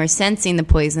sensing the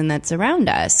poison that's around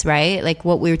us, right? Like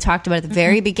what we talked about at the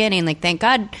very beginning, like thank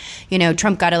God,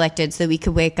 Trump got elected so that we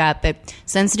could wake up. But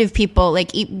sensitive people,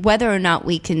 like whether or not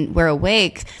we're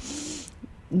awake,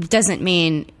 doesn't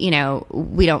mean,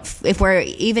 we don't, if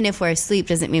we're asleep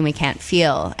doesn't mean we can't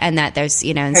feel, and that there's,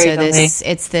 and so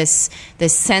this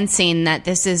sensing that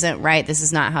this isn't right. This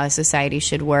is not how a society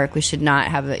should work. We should not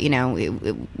have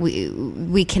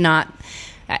we cannot,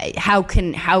 how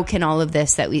can all of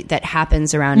this that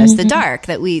happens around us, the dark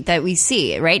that we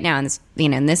see right now in this,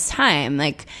 in this time,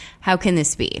 like, how can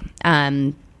this be?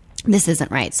 This isn't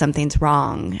right. Something's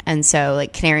wrong. And so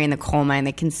like canary in the coal mine,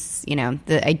 they can,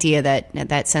 the idea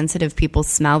that sensitive people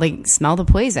smell the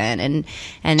poison and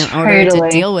in order to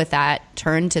deal with that,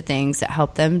 turn to things that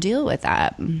help them deal with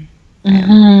that.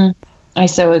 I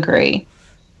so agree.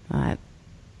 All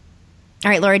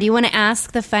right, Laura, do you want to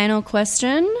ask the final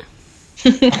question?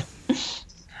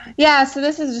 Yeah, so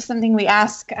this is just something we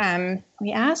ask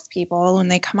people when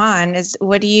they come on is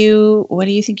what do you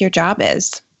think your job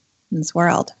is in this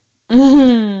world?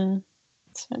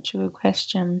 Such a good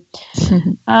question.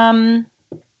 I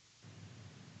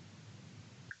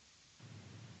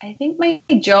think my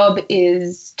job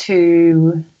is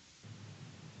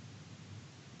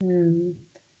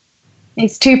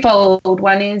it's twofold.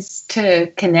 One is to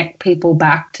connect people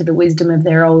back to the wisdom of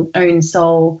their own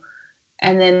soul.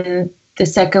 And then the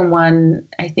second one,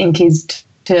 I think, is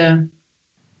to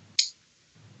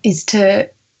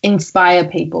inspire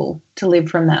people to live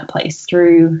from that place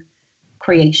through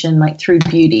creation, like through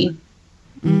beauty.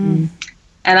 And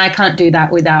I can't do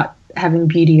that without having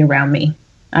beauty around me,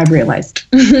 I've realized.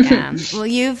 Yeah. Well,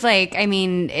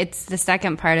 it's the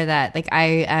second part of that. Like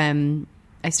I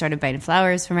started buying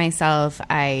flowers for myself.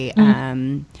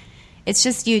 It's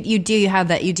just you do have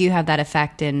that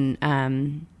effect in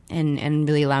and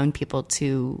really allowing people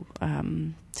to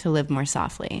live more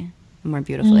softly, more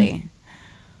beautifully.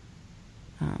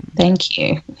 Thank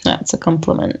you. That's a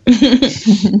compliment.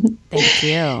 Thank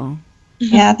you.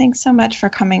 Yeah, thanks so much for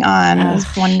coming on. It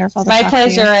was wonderful. My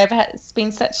pleasure. It's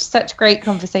been such great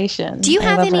conversation. Do you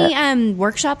have any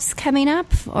workshops coming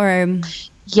up or?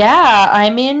 Yeah,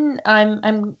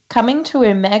 I'm coming to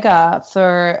Omega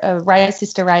for a Rise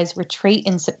Sister Rise retreat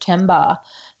in September.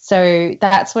 So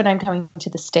that's when I'm coming to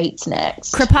the States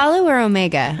next. Kripalu or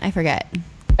Omega? I forget.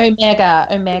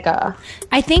 Omega.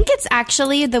 I think it's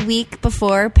actually the week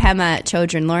before Pema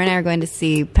Chodron. Laura and I are going to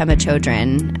see Pema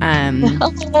Chodron.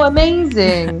 Oh,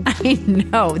 amazing. I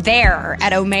know. There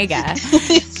at Omega.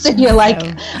 So you're like,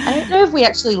 I don't know if we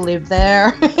actually live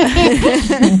there.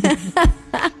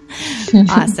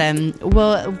 Awesome.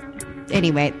 Well,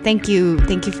 anyway, thank you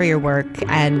for your work,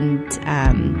 and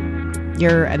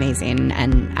you're amazing,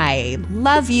 and I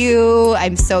love you.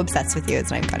 I'm so obsessed with you. It's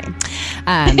not even funny.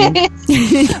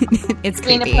 It's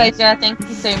been a pleasure. Thank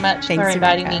you so much for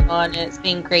inviting me on. It's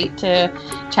been great to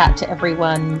chat to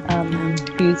everyone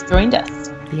who's joined us.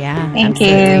 Yeah. Thank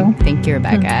you. Thank you,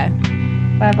 Rebecca.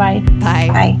 Bye-bye. Bye.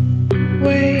 Bye.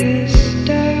 Waist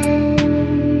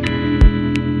down,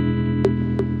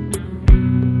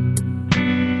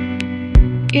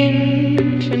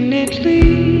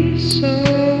 infinitely so.